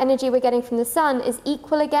now that energy we're getting from the sun is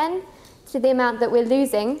equal again to the amount that we're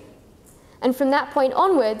losing. And from that point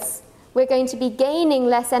onwards, we're going to be gaining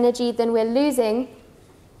less energy than we're losing,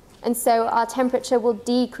 and so our temperature will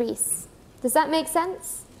decrease. Does that make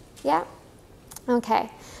sense? Yeah? Okay.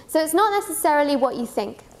 So it's not necessarily what you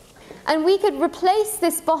think. And we could replace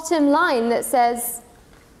this bottom line that says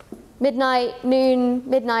midnight, noon,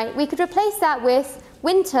 midnight, we could replace that with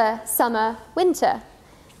winter, summer, winter.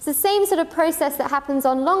 It's the same sort of process that happens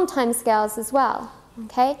on long time scales as well.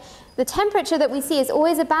 Okay? The temperature that we see is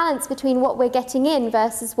always a balance between what we're getting in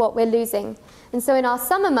versus what we're losing. And so in our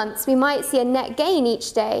summer months, we might see a net gain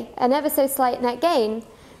each day, an ever so slight net gain,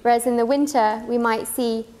 whereas in the winter, we might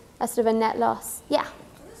see a sort of a net loss. Yeah?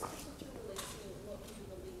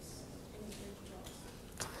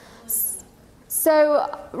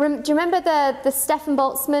 So do you remember the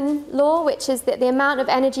Stefan-Boltzmann law, which is that the amount of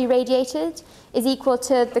energy radiated is equal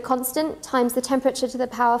to the constant times the temperature to the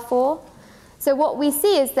power 4? So what we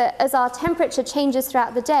see is that as our temperature changes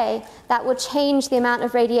throughout the day, that will change the amount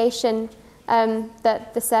of radiation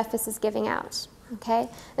that the surface is giving out. Okay?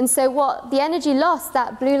 And so what the energy loss,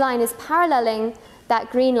 that blue line is paralleling that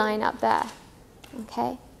green line up there.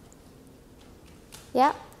 Okay?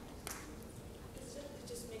 Yeah?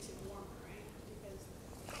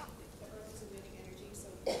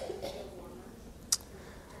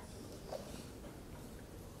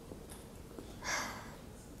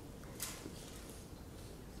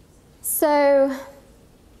 So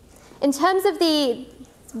in terms of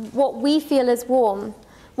what we feel as warm,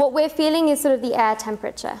 what we're feeling is sort of the air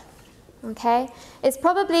temperature. Okay? It's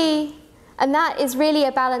probably, and that is really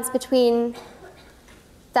a balance between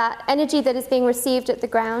that energy that is being received at the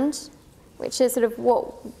ground, which is sort of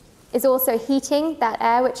what is also heating that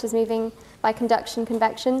air, which is moving by conduction,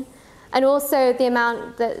 convection, and also the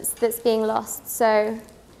amount that's being lost. So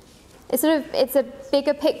it's a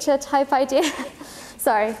bigger picture type idea.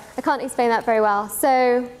 Sorry, I can't explain that very well.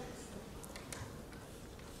 So,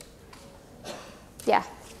 yeah.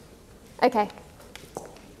 Okay.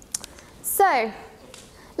 So,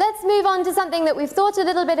 let's move on to something that we've thought a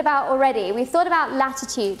little bit about already. We've thought about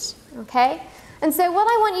latitude, okay? And so what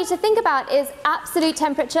I want you to think about is absolute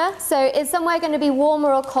temperature. So is somewhere going to be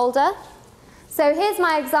warmer or colder? So here's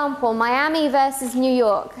my example, Miami versus New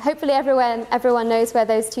York. Hopefully everyone knows where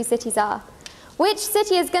those two cities are. Which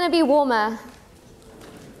city is going to be warmer?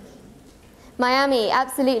 Miami,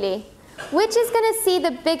 absolutely. Which is going to see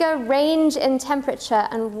the bigger range in temperature,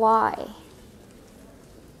 and why?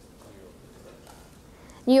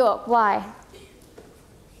 New York, why?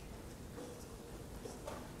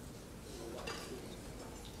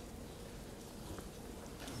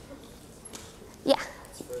 Yeah.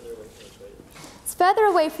 It's further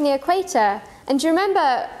away from the equator. And do you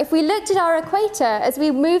remember, if we looked at our equator as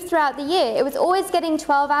we moved throughout the year, it was always getting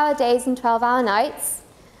 12-hour days and 12-hour nights.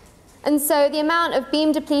 And so the amount of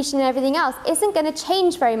beam depletion and everything else isn't going to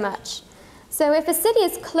change very much. So if a city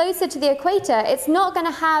is closer to the equator, it's not going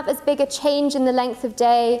to have as big a change in the length of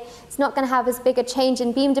day. It's not going to have as big a change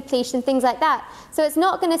in beam depletion, things like that. So it's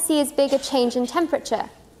not going to see as big a change in temperature.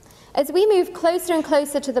 As we move closer and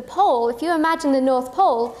closer to the pole, if you imagine the North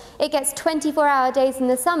Pole, it gets 24-hour days in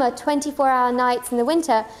the summer, 24-hour nights in the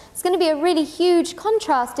winter. It's going to be a really huge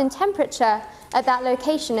contrast in temperature at that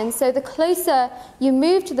location. And so the closer you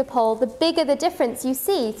move to the pole, the bigger the difference you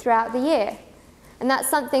see throughout the year. And that's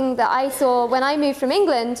something that I saw when I moved from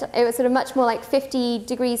England. It was sort of much more like 50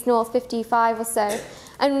 degrees north, 55 or so.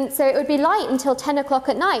 And so it would be light until 10 o'clock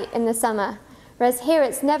at night in the summer. Whereas here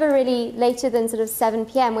it's never really later than sort of 7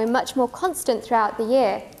 p.m. We're much more constant throughout the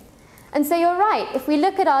year. And so you're right, if we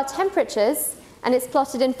look at our temperatures, and it's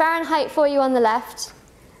plotted in Fahrenheit for you on the left,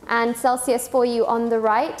 and Celsius for you on the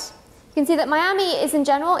right, you can see that Miami is in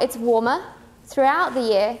general, it's warmer throughout the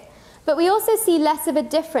year, but we also see less of a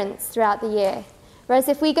difference throughout the year. Whereas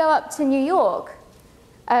if we go up to New York,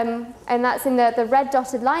 and that's in the red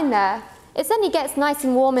dotted line there, it certainly gets nice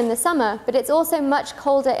and warm in the summer, but it's also much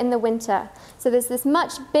colder in the winter. So there's this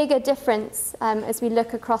much bigger difference as we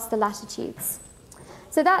look across the latitudes.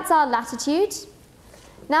 So that's our latitude.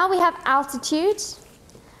 Now we have altitude.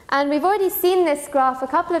 And we've already seen this graph a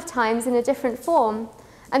couple of times in a different form.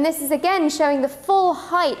 And this is again showing the full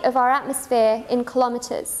height of our atmosphere in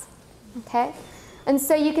kilometers. Okay? And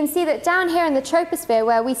so you can see that down here in the troposphere,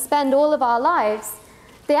 where we spend all of our lives,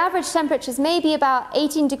 the average temperatures may be about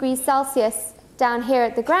 18 degrees Celsius down here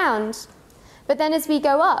at the ground. But then as we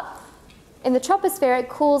go up in the troposphere, it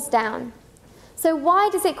cools down. So why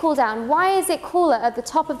does it cool down? Why is it cooler at the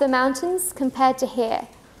top of the mountains compared to here?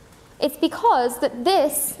 It's because that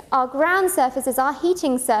this, our ground surface, is our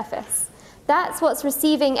heating surface. That's what's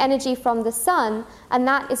receiving energy from the sun, and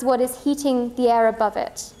that is what is heating the air above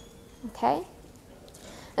it. Okay?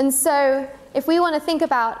 And so if we want to think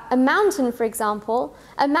about a mountain, for example,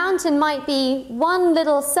 a mountain might be one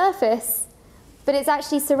little surface, but it's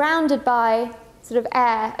actually surrounded by sort of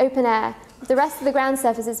air, open air. The rest of the ground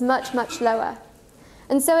surface is much, much lower.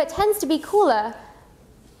 And so it tends to be cooler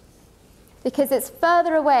because it's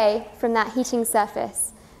further away from that heating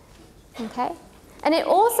surface. Okay? And it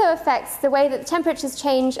also affects the way that the temperatures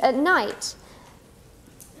change at night.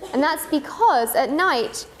 And that's because at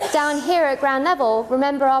night, down here at ground level,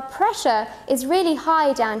 remember our pressure is really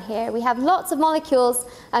high down here. We have lots of molecules,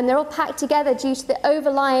 and they're all packed together due to the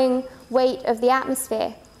overlying weight of the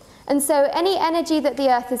atmosphere. And so any energy that the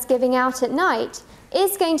Earth is giving out at night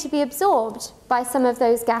is going to be absorbed by some of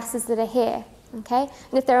those gases that are here. Okay?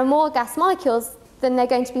 And if there are more gas molecules, then they're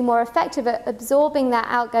going to be more effective at absorbing that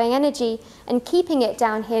outgoing energy and keeping it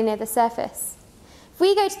down here near the surface. If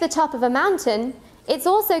we go to the top of a mountain, it's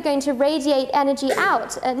also going to radiate energy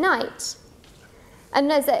out at night.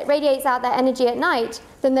 And as it radiates out that energy at night,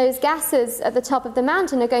 then those gases at the top of the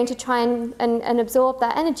mountain are going to try and absorb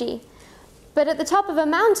that energy. But at the top of a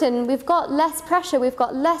mountain, we've got less pressure, we've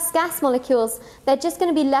got less gas molecules. They're just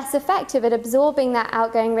going to be less effective at absorbing that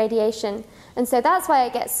outgoing radiation. And so that's why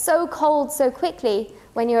it gets so cold so quickly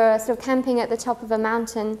when you're sort of camping at the top of a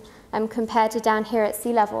mountain compared to down here at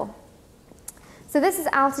sea level. So this is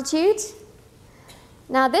altitude.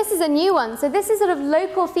 Now this is a new one. So this is sort of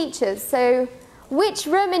local features. So which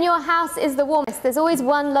room in your house is the warmest? There's always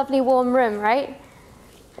one lovely warm room, right?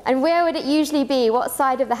 And where would it usually be? What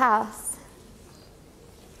side of the house?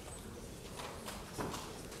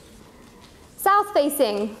 South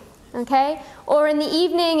facing, okay? Or in the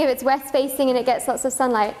evening if it's west facing and it gets lots of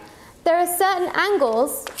sunlight. There are certain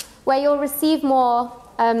angles where you'll receive more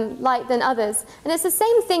light than others. And it's the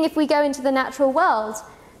same thing if we go into the natural world.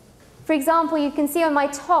 For example, you can see on my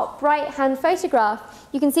top right-hand photograph,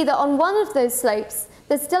 you can see that on one of those slopes,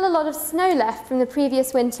 there's still a lot of snow left from the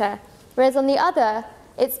previous winter, whereas on the other,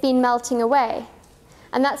 it's been melting away.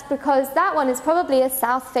 And that's because that one is probably a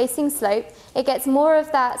south-facing slope. It gets more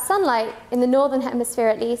of that sunlight, in the northern hemisphere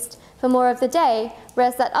at least, for more of the day,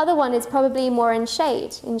 whereas that other one is probably more in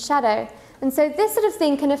shade, in shadow. And so this sort of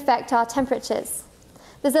thing can affect our temperatures.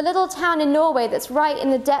 There's a little town in Norway that's right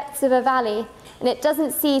in the depths of a valley, and it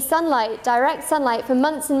doesn't see sunlight, direct sunlight, for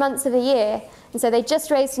months and months of the year. And so they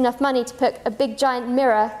just raised enough money to put a big giant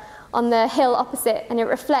mirror on the hill opposite, and it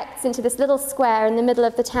reflects into this little square in the middle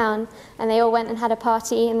of the town, and they all went and had a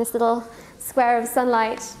party in this little square of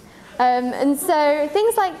sunlight. And so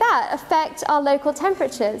things like that affect our local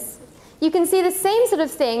temperatures. You can see the same sort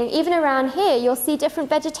of thing even around here. You'll see different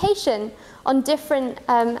vegetation on different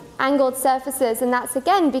angled surfaces, and that's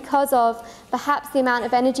again because of perhaps the amount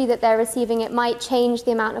of energy that they're receiving. It might change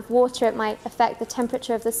the amount of water, it might affect the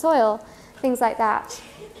temperature of the soil, things like that.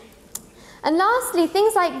 And lastly,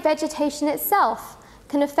 things like vegetation itself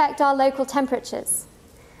can affect our local temperatures.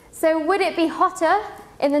 So would it be hotter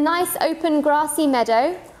in the nice open grassy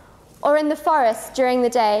meadow or in the forest during the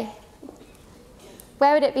day?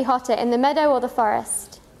 Where would it be hotter, in the meadow or the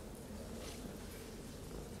forest?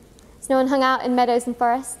 Has no one hung out in meadows and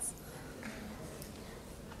forests?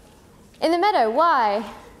 In the meadow,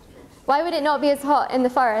 why? Why would it not be as hot in the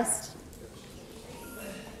forest?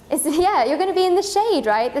 Yeah, you're going to be in the shade,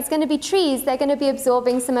 right? There's going to be trees, they're going to be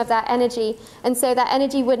absorbing some of that energy, and so that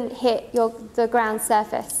energy wouldn't hit the ground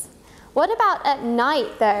surface. What about at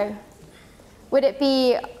night, though? Would it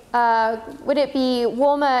be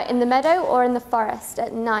warmer in the meadow or in the forest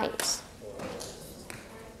at night?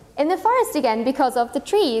 In the forest again, because of the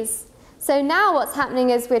trees. So now what's happening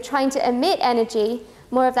is we're trying to emit energy.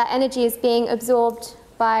 More of that energy is being absorbed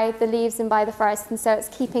by the leaves and by the forest, and so it's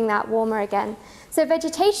keeping that warmer again. So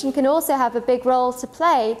vegetation can also have a big role to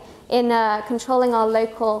play in controlling our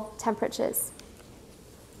local temperatures.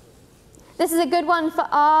 This is a good one for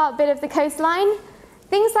our bit of the coastline.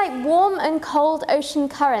 Things like warm and cold ocean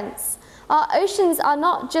currents. Our oceans are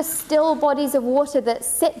not just still bodies of water that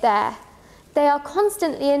sit there. They are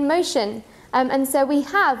constantly in motion. And so we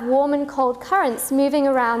have warm and cold currents moving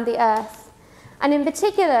around the Earth. And in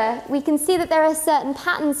particular, we can see that there are certain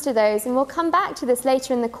patterns to those, and we'll come back to this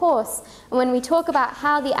later in the course, and when we talk about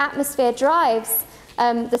how the atmosphere drives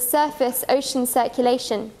the surface ocean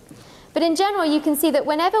circulation. But in general, you can see that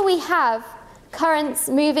whenever we have currents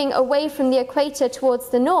moving away from the equator towards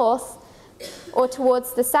the north, or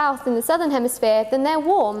towards the south in the southern hemisphere, then they're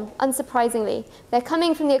warm, unsurprisingly. They're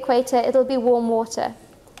coming from the equator, it'll be warm water.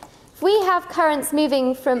 If we have currents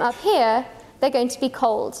moving from up here, they're going to be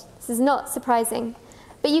cold. This is not surprising.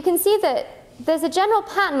 But you can see that there's a general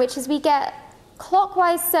pattern, which is we get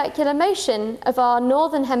clockwise circular motion of our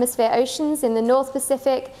northern hemisphere oceans in the North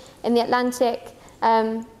Pacific, in the Atlantic.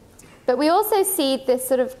 But we also see this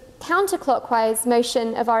sort of counterclockwise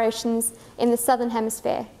motion of our oceans in the southern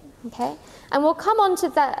hemisphere. Okay? And we'll come on to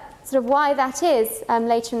that, sort of why that is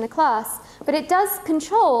later in the class. But it does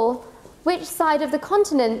control which side of the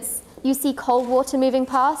continents you see cold water moving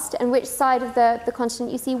past, and which side of the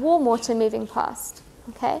continent you see warm water moving past.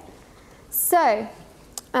 Okay? So,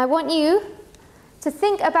 I want you to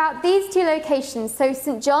think about these two locations. So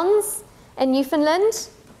St. John's in Newfoundland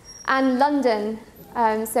and London,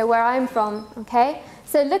 so where I'm from. Okay?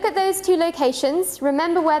 So look at those two locations,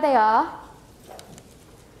 remember where they are,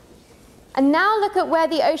 and now look at where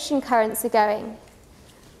the ocean currents are going.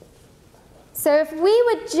 So if we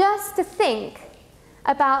were just to think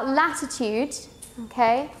about latitude,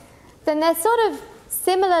 okay, then they're sort of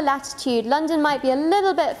similar latitude. London might be a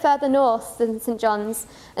little bit further north than St. John's,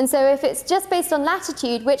 and so if it's just based on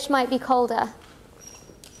latitude, which might be colder?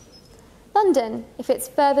 London. If it's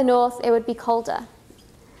further north, it would be colder.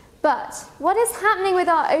 But what is happening with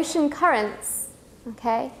our ocean currents?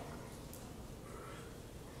 Okay?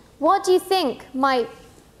 What do you think might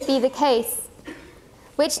be the case?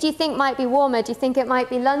 Which do you think might be warmer? Do you think it might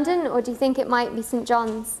be London, or do you think it might be St.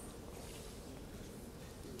 John's?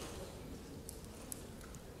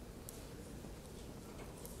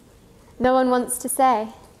 No one wants to say.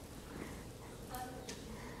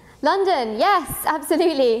 London, yes,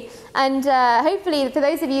 absolutely. And hopefully, for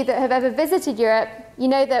those of you that have ever visited Europe, you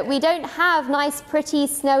know that we don't have nice, pretty,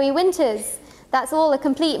 snowy winters. That's all a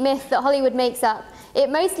complete myth that Hollywood makes up. It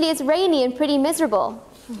mostly is rainy and pretty miserable,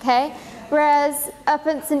 okay? Whereas up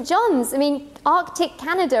at St. John's, I mean, Arctic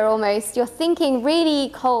Canada almost, you're thinking really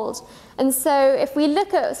cold. And so if we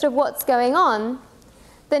look at sort of what's going on,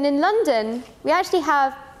 then in London, we actually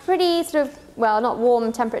have pretty sort of, well, not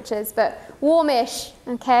warm temperatures, but warmish,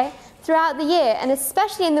 okay, throughout the year. And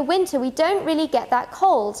especially in the winter, we don't really get that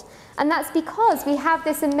cold. And that's because we have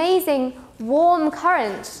this amazing warm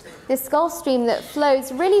current, this Gulf Stream that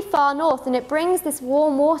flows really far north, and it brings this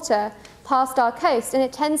warm water past our coast, and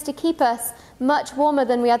it tends to keep us much warmer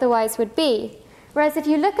than we otherwise would be. Whereas if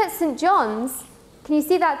you look at St. John's, can you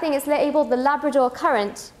see that thing? It's labeled the Labrador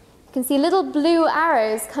Current. You can see little blue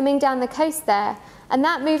arrows coming down the coast there, and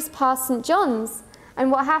that moves past St. John's.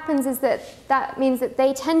 And what happens is that means that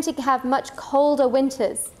they tend to have much colder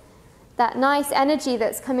winters that nice energy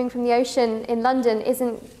that's coming from the ocean in London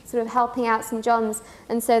isn't sort of helping out St. John's,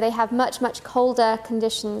 and so they have much, much colder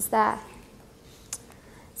conditions there.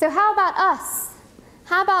 So how about us?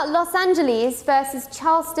 How about Los Angeles versus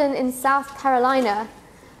Charleston in South Carolina?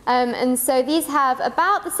 And so these have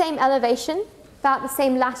about the same elevation, about the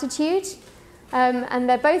same latitude, and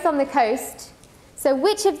they're both on the coast. So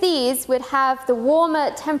which of these would have the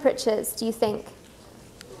warmer temperatures, do you think?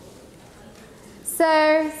 So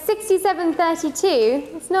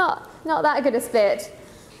 67-32, it's not that good a split.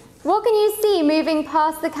 What can you see moving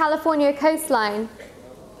past the California coastline?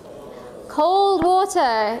 Cold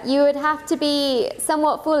water. You would have to be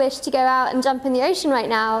somewhat foolish to go out and jump in the ocean right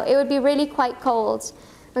now. It would be really quite cold.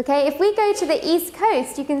 Okay, if we go to the east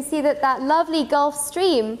coast, you can see that that lovely Gulf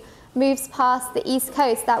Stream moves past the east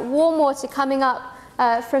coast, that warm water coming up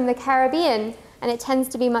from the Caribbean, and it tends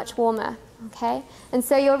to be much warmer. Okay, and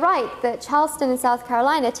so you're right that Charleston in South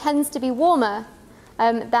Carolina tends to be warmer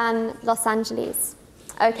than Los Angeles.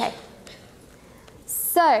 Okay,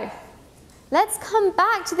 so let's come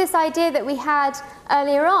back to this idea that we had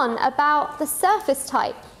earlier on about the surface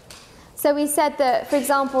type. So we said that, for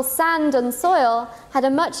example, sand and soil had a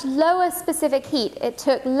much lower specific heat. It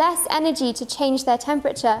took less energy to change their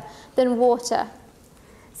temperature than water.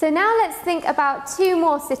 So now let's think about two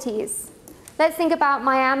more cities. Let's think about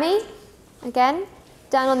Miami, again,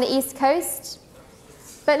 down on the east coast.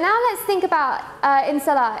 But now let's think about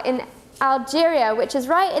Insala in Algeria, which is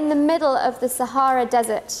right in the middle of the Sahara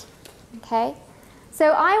Desert. Okay?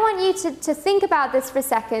 So I want you to think about this for a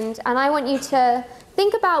second, and I want you to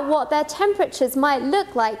think about what their temperatures might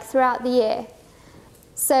look like throughout the year.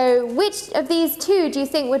 So which of these two do you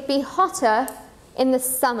think would be hotter in the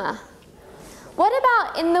summer? What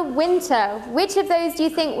about in the winter? Which of those do you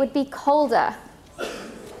think would be colder?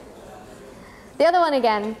 The other one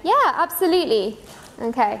again. Yeah, absolutely.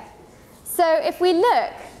 Okay. So if we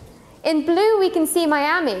look, in blue we can see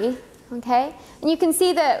Miami, okay? And you can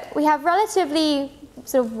see that we have relatively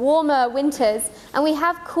sort of warmer winters and we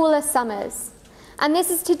have cooler summers. And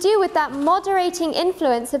this is to do with that moderating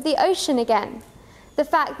influence of the ocean again. The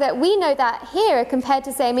fact that we know that here compared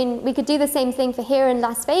to, say, I mean, we could do the same thing for here in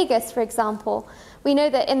Las Vegas, for example. We know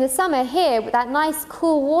that in the summer here, that nice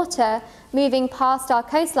cool water moving past our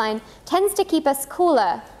coastline tends to keep us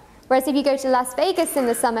cooler. Whereas if you go to Las Vegas in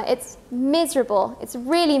the summer, it's miserable. It's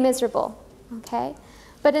really miserable, okay?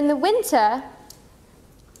 But in the winter,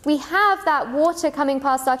 we have that water coming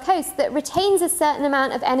past our coast that retains a certain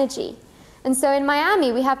amount of energy. And so in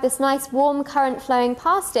Miami, we have this nice warm current flowing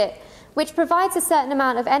past it, which provides a certain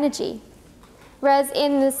amount of energy. Whereas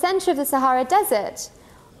in the center of the Sahara Desert,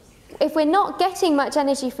 if we're not getting much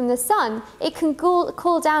energy from the sun, it can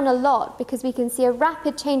cool down a lot because we can see a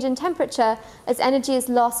rapid change in temperature as energy is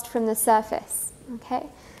lost from the surface. Okay?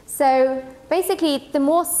 So basically, the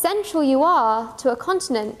more central you are to a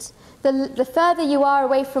continent, the further you are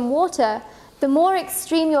away from water, the more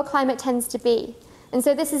extreme your climate tends to be. And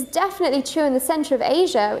so this is definitely true in the center of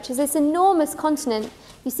Asia, which is this enormous continent.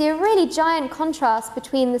 You see a really giant contrast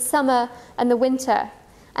between the summer and the winter.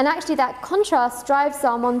 And actually that contrast drives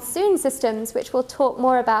our monsoon systems, which we'll talk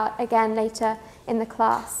more about again later in the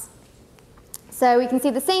class. So we can see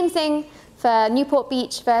the same thing for Newport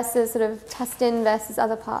Beach versus sort of Tustin versus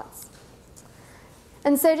other parts.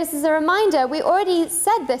 And so just as a reminder, we already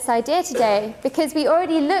said this idea today because we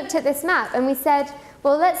already looked at this map and we said,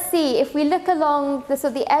 well, let's see, if we look along the,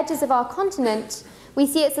 sort of the edges of our continent, we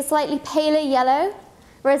see it's a slightly paler yellow.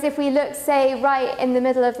 Whereas if we look, say, right in the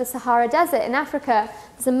middle of the Sahara Desert in Africa,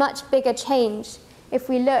 there's a much bigger change. If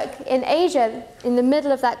we look in Asia, in the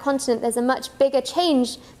middle of that continent, there's a much bigger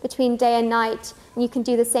change between day and night. And you can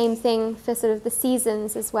do the same thing for sort of the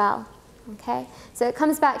seasons as well. Okay? So it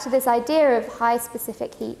comes back to this idea of high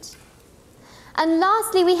specific heat. And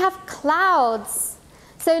lastly, we have clouds.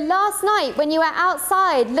 So last night, when you were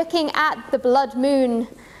outside looking at the blood moon,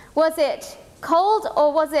 was it cold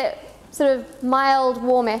or was it sort of mild,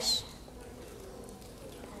 warmish?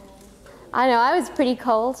 I know, I was pretty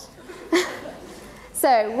cold.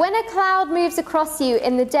 So when a cloud moves across you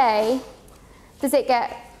in the day, does it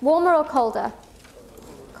get warmer or colder?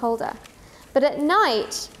 Colder. But at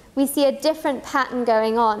night, we see a different pattern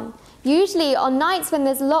going on. Usually on nights when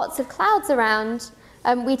there's lots of clouds around,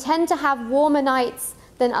 we tend to have warmer nights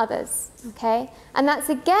than others, okay? And that's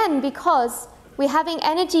again because we're having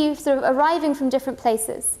energy sort of arriving from different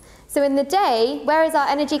places. So in the day, where is our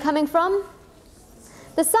energy coming from?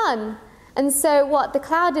 The sun. And so what the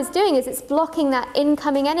cloud is doing is it's blocking that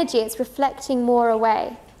incoming energy. It's reflecting more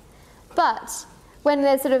away. But when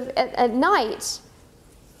there's sort of at night,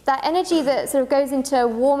 that energy that sort of goes into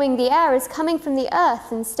warming the air is coming from the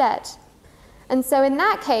earth instead. And so in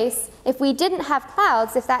that case, if we didn't have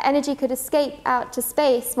clouds, if that energy could escape out to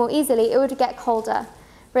space more easily, it would get colder.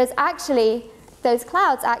 Whereas actually, those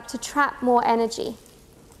clouds act to trap more energy.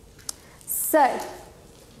 So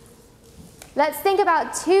let's think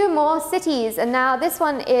about two more cities. And now this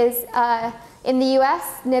one is in the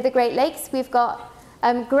US, near the Great Lakes. We've got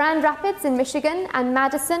Grand Rapids in Michigan and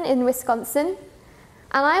Madison in Wisconsin.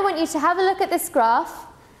 And I want you to have a look at this graph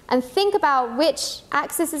and think about which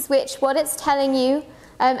axis is which, what it's telling you,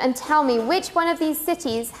 and tell me which one of these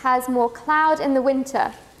cities has more cloud in the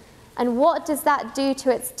winter, and what does that do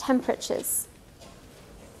to its temperatures?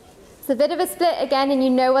 It's a bit of a split again, and you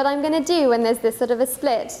know what I'm going to do when there's this sort of a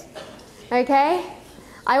split. Okay?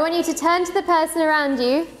 I want you to turn to the person around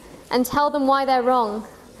you and tell them why they're wrong.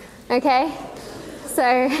 Okay?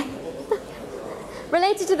 So,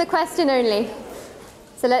 related to the question only.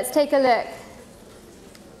 So let's take a look.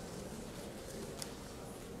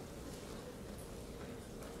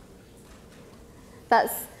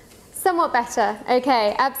 That's somewhat better.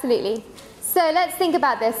 Okay, absolutely. So let's think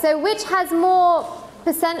about this. So which has more %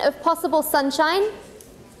 of possible sunshine?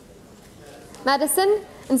 Madison.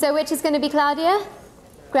 And so which is going to be cloudier?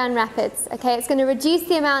 Grand Rapids. Okay, it's going to reduce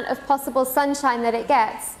the amount of possible sunshine that it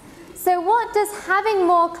gets. So what does having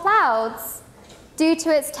more clouds do to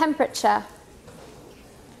its temperature?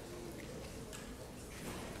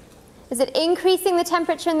 Is it increasing the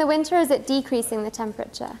temperature in the winter, or is it decreasing the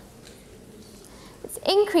temperature? It's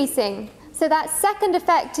increasing. So that second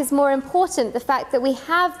effect is more important, the fact that we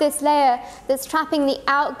have this layer that's trapping the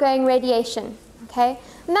outgoing radiation. Okay?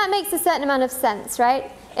 And that makes a certain amount of sense,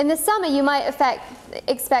 right? In the summer, you might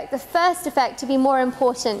expect the first effect to be more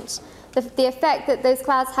important, the effect that those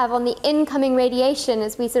clouds have on the incoming radiation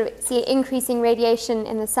as we sort of see increasing radiation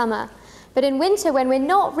in the summer. But in winter, when we're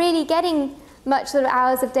not really getting much sort of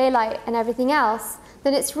hours of daylight and everything else,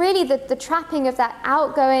 then it's really the trapping of that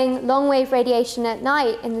outgoing long-wave radiation at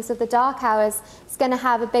night in the, sort of the dark hours is going to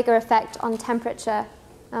have a bigger effect on temperature.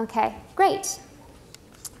 Okay, great.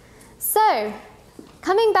 So,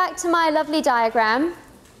 coming back to my lovely diagram,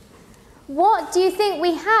 what do you think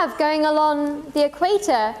we have going along the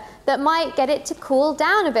equator that might get it to cool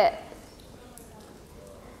down a bit?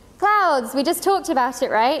 Clouds, we just talked about it,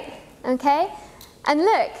 right? Okay, and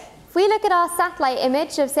look, if we look at our satellite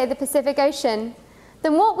image of, say, the Pacific Ocean,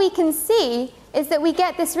 then what we can see is that we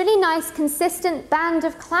get this really nice consistent band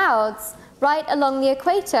of clouds right along the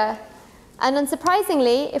equator. And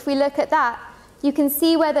unsurprisingly, if we look at that, you can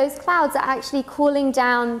see where those clouds are actually cooling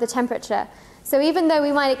down the temperature. So even though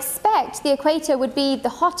we might expect the equator would be the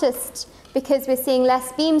hottest because we're seeing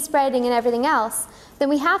less beam spreading and everything else, then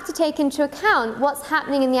we have to take into account what's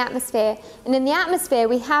happening in the atmosphere. And in the atmosphere,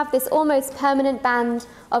 we have this almost permanent band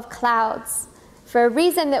of clouds for a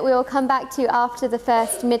reason that we will come back to after the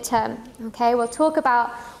first midterm. Okay, we'll talk about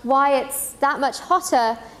why it's that much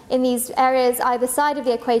hotter in these areas either side of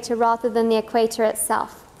the equator rather than the equator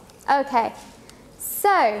itself. Okay,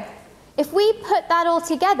 so if we put that all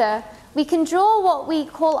together, we can draw what we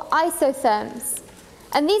call isotherms.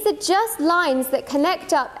 And these are just lines that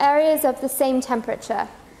connect up areas of the same temperature.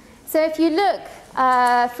 So if you look,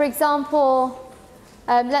 for example,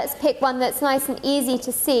 let's pick one that's nice and easy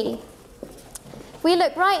to see. If we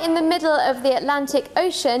look right in the middle of the Atlantic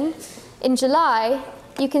Ocean in July,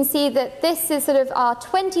 you can see that this is sort of our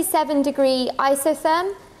 27-degree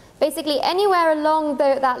isotherm. Basically, anywhere along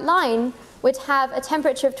that line would have a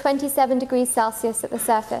temperature of 27 degrees Celsius at the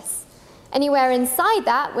surface. Anywhere inside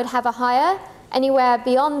that would have a higher. Anywhere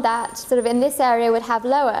beyond that, sort of in this area, would have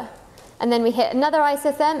lower. And then we hit another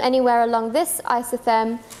isotherm. Anywhere along this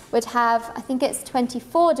isotherm would have, I think it's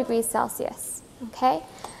 24 degrees Celsius. Okay?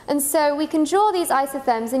 And so we can draw these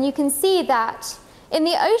isotherms, and you can see that in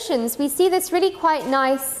the oceans, we see this really quite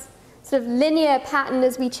nice sort of linear pattern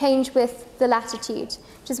as we change with the latitude,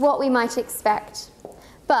 which is what we might expect.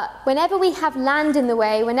 But whenever we have land in the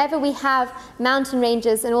way, whenever we have mountain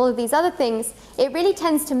ranges and all of these other things, it really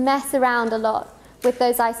tends to mess around a lot with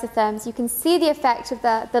those isotherms. You can see the effect of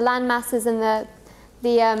the land masses and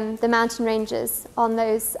the mountain ranges on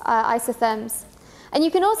those isotherms. And you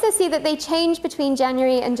can also see that they change between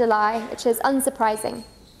January and July, which is unsurprising.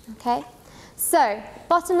 Okay? So,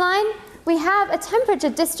 bottom line, we have a temperature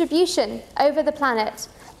distribution over the planet.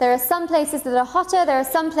 There are some places that are hotter, there are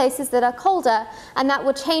some places that are colder, and that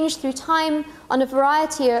will change through time on a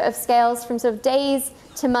variety of scales from sort of days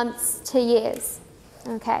to months to years.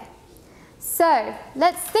 Okay, so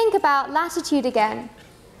let's think about latitude again.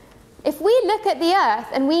 If we look at the Earth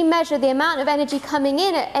and we measure the amount of energy coming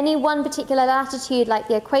in at any one particular latitude, like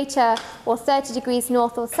the equator or 30 degrees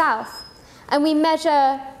north or south, and we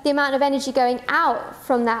measure the amount of energy going out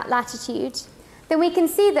from that latitude, then we can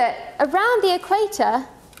see that around the equator,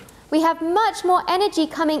 we have much more energy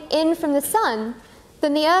coming in from the sun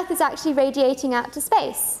than the Earth is actually radiating out to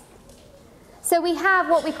space. So we have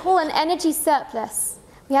what we call an energy surplus.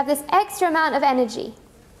 We have this extra amount of energy.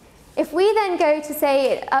 If we then go to,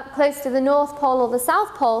 say, up close to the North Pole or the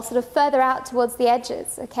South Pole, sort of further out towards the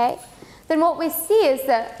edges, okay, then what we see is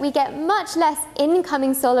that we get much less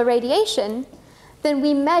incoming solar radiation than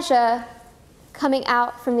we measure coming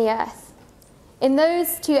out from the Earth. In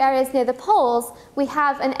those two areas near the poles, we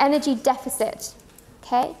have an energy deficit,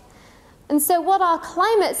 okay? And so what our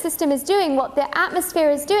climate system is doing, what the atmosphere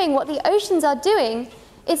is doing, what the oceans are doing,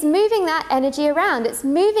 is moving that energy around. It's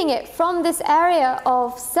moving it from this area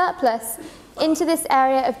of surplus into this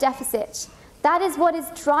area of deficit. That is what is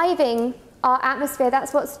driving our atmosphere.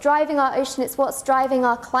 That's what's driving our ocean. It's what's driving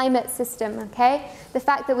our climate system, okay? The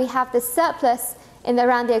fact that we have this surplus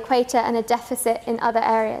around the equator and a deficit in other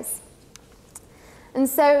areas. And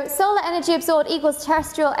so solar energy absorbed equals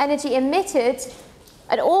terrestrial energy emitted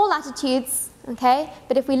at all latitudes, okay?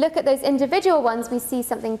 But if we look at those individual ones, we see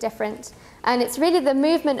something different. And it's really the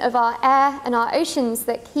movement of our air and our oceans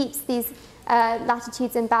that keeps these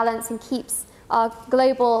latitudes in balance and keeps our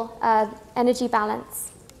global energy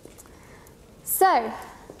balance. So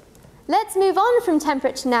let's move on from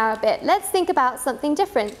temperature now a bit. Let's think about something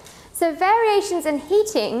different. So variations in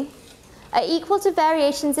heating are equal to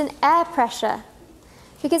variations in air pressure,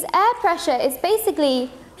 because air pressure is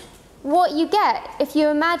basically what you get if you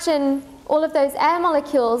imagine all of those air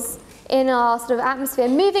molecules in our sort of atmosphere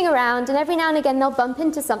moving around, and every now and again they'll bump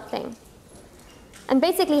into something. And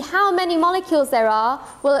basically how many molecules there are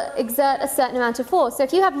will exert a certain amount of force. So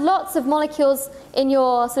if you have lots of molecules in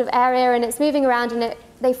your sort of area and it's moving around and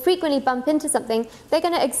they frequently bump into something, they're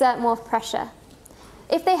going to exert more pressure.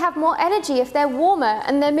 If they have more energy, if they're warmer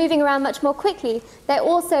and they're moving around much more quickly, they're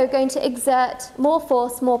also going to exert more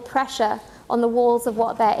force, more pressure on the walls of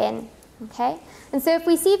what they're in. Okay? And so if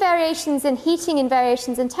we see variations in heating and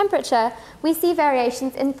variations in temperature, we see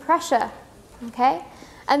variations in pressure. Okay?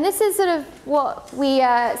 And this is sort of what we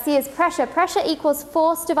see as pressure. Pressure equals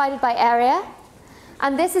force divided by area.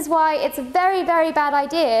 And this is why it's a very, very bad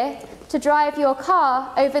idea to drive your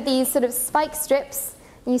car over these sort of spike strips.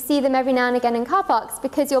 You see them every now and again in car parks,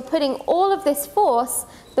 because you're putting all of this force,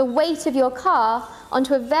 the weight of your car,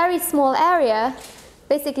 onto a very small area,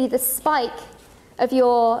 basically the spike of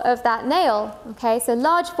that nail. Okay? So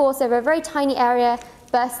large force over a very tiny area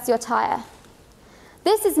bursts your tire.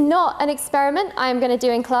 This is not an experiment I'm going to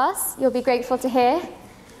do in class. You'll be grateful to hear.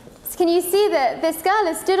 So can you see that this girl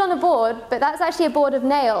is stood on a board, but that's actually a board of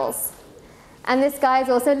nails. And this guy is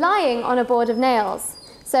also lying on a board of nails.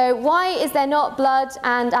 So why is there not blood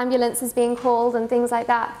and ambulances being called and things like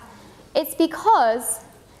that? It's because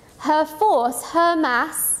her force, her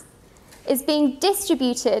mass, is being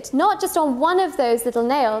distributed, not just on one of those little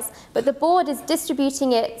nails, but the board is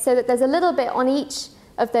distributing it so that there's a little bit on each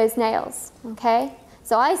of those nails. Okay?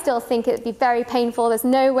 So I still think it would be very painful. There's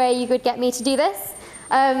no way you could get me to do this.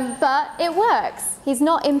 But it works. He's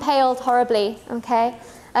not impaled horribly. Okay?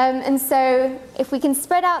 And so if we can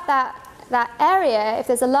spread out that area, if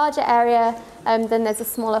there's a larger area, then there's a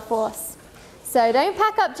smaller force. So don't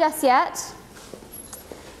pack up just yet,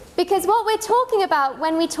 because what we're talking about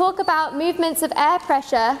when we talk about movements of air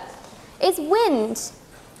pressure is wind.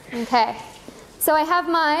 Okay, so I have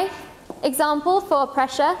my example for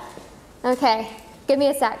pressure. Okay, give me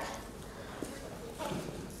a sec.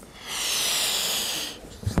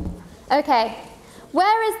 Okay,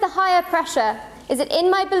 where is the higher pressure? Is it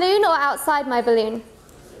in my balloon or outside my balloon?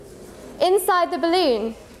 Inside the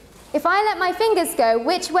balloon. If I let my fingers go,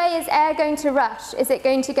 which way is air going to rush? Is it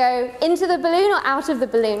going to go into the balloon or out of the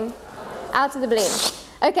balloon? Out of the balloon.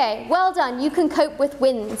 Okay, well done. You can cope with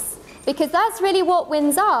winds, because that's really what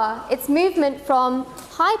winds are. It's movement from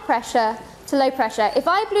high pressure to low pressure. If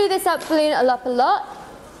I blew this balloon up a lot,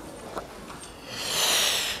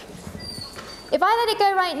 if I let it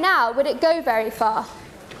go right now, would it go very far?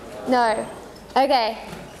 No. Okay.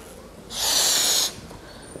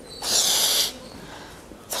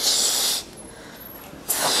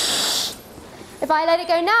 If I let it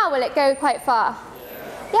go now, will it go quite far?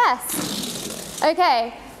 Yes.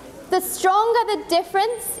 Okay. The stronger the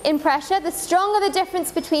difference in pressure, the stronger the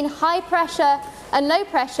difference between high pressure and low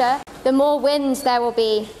pressure, the more wind there will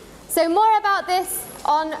be. So more about this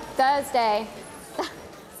on Thursday.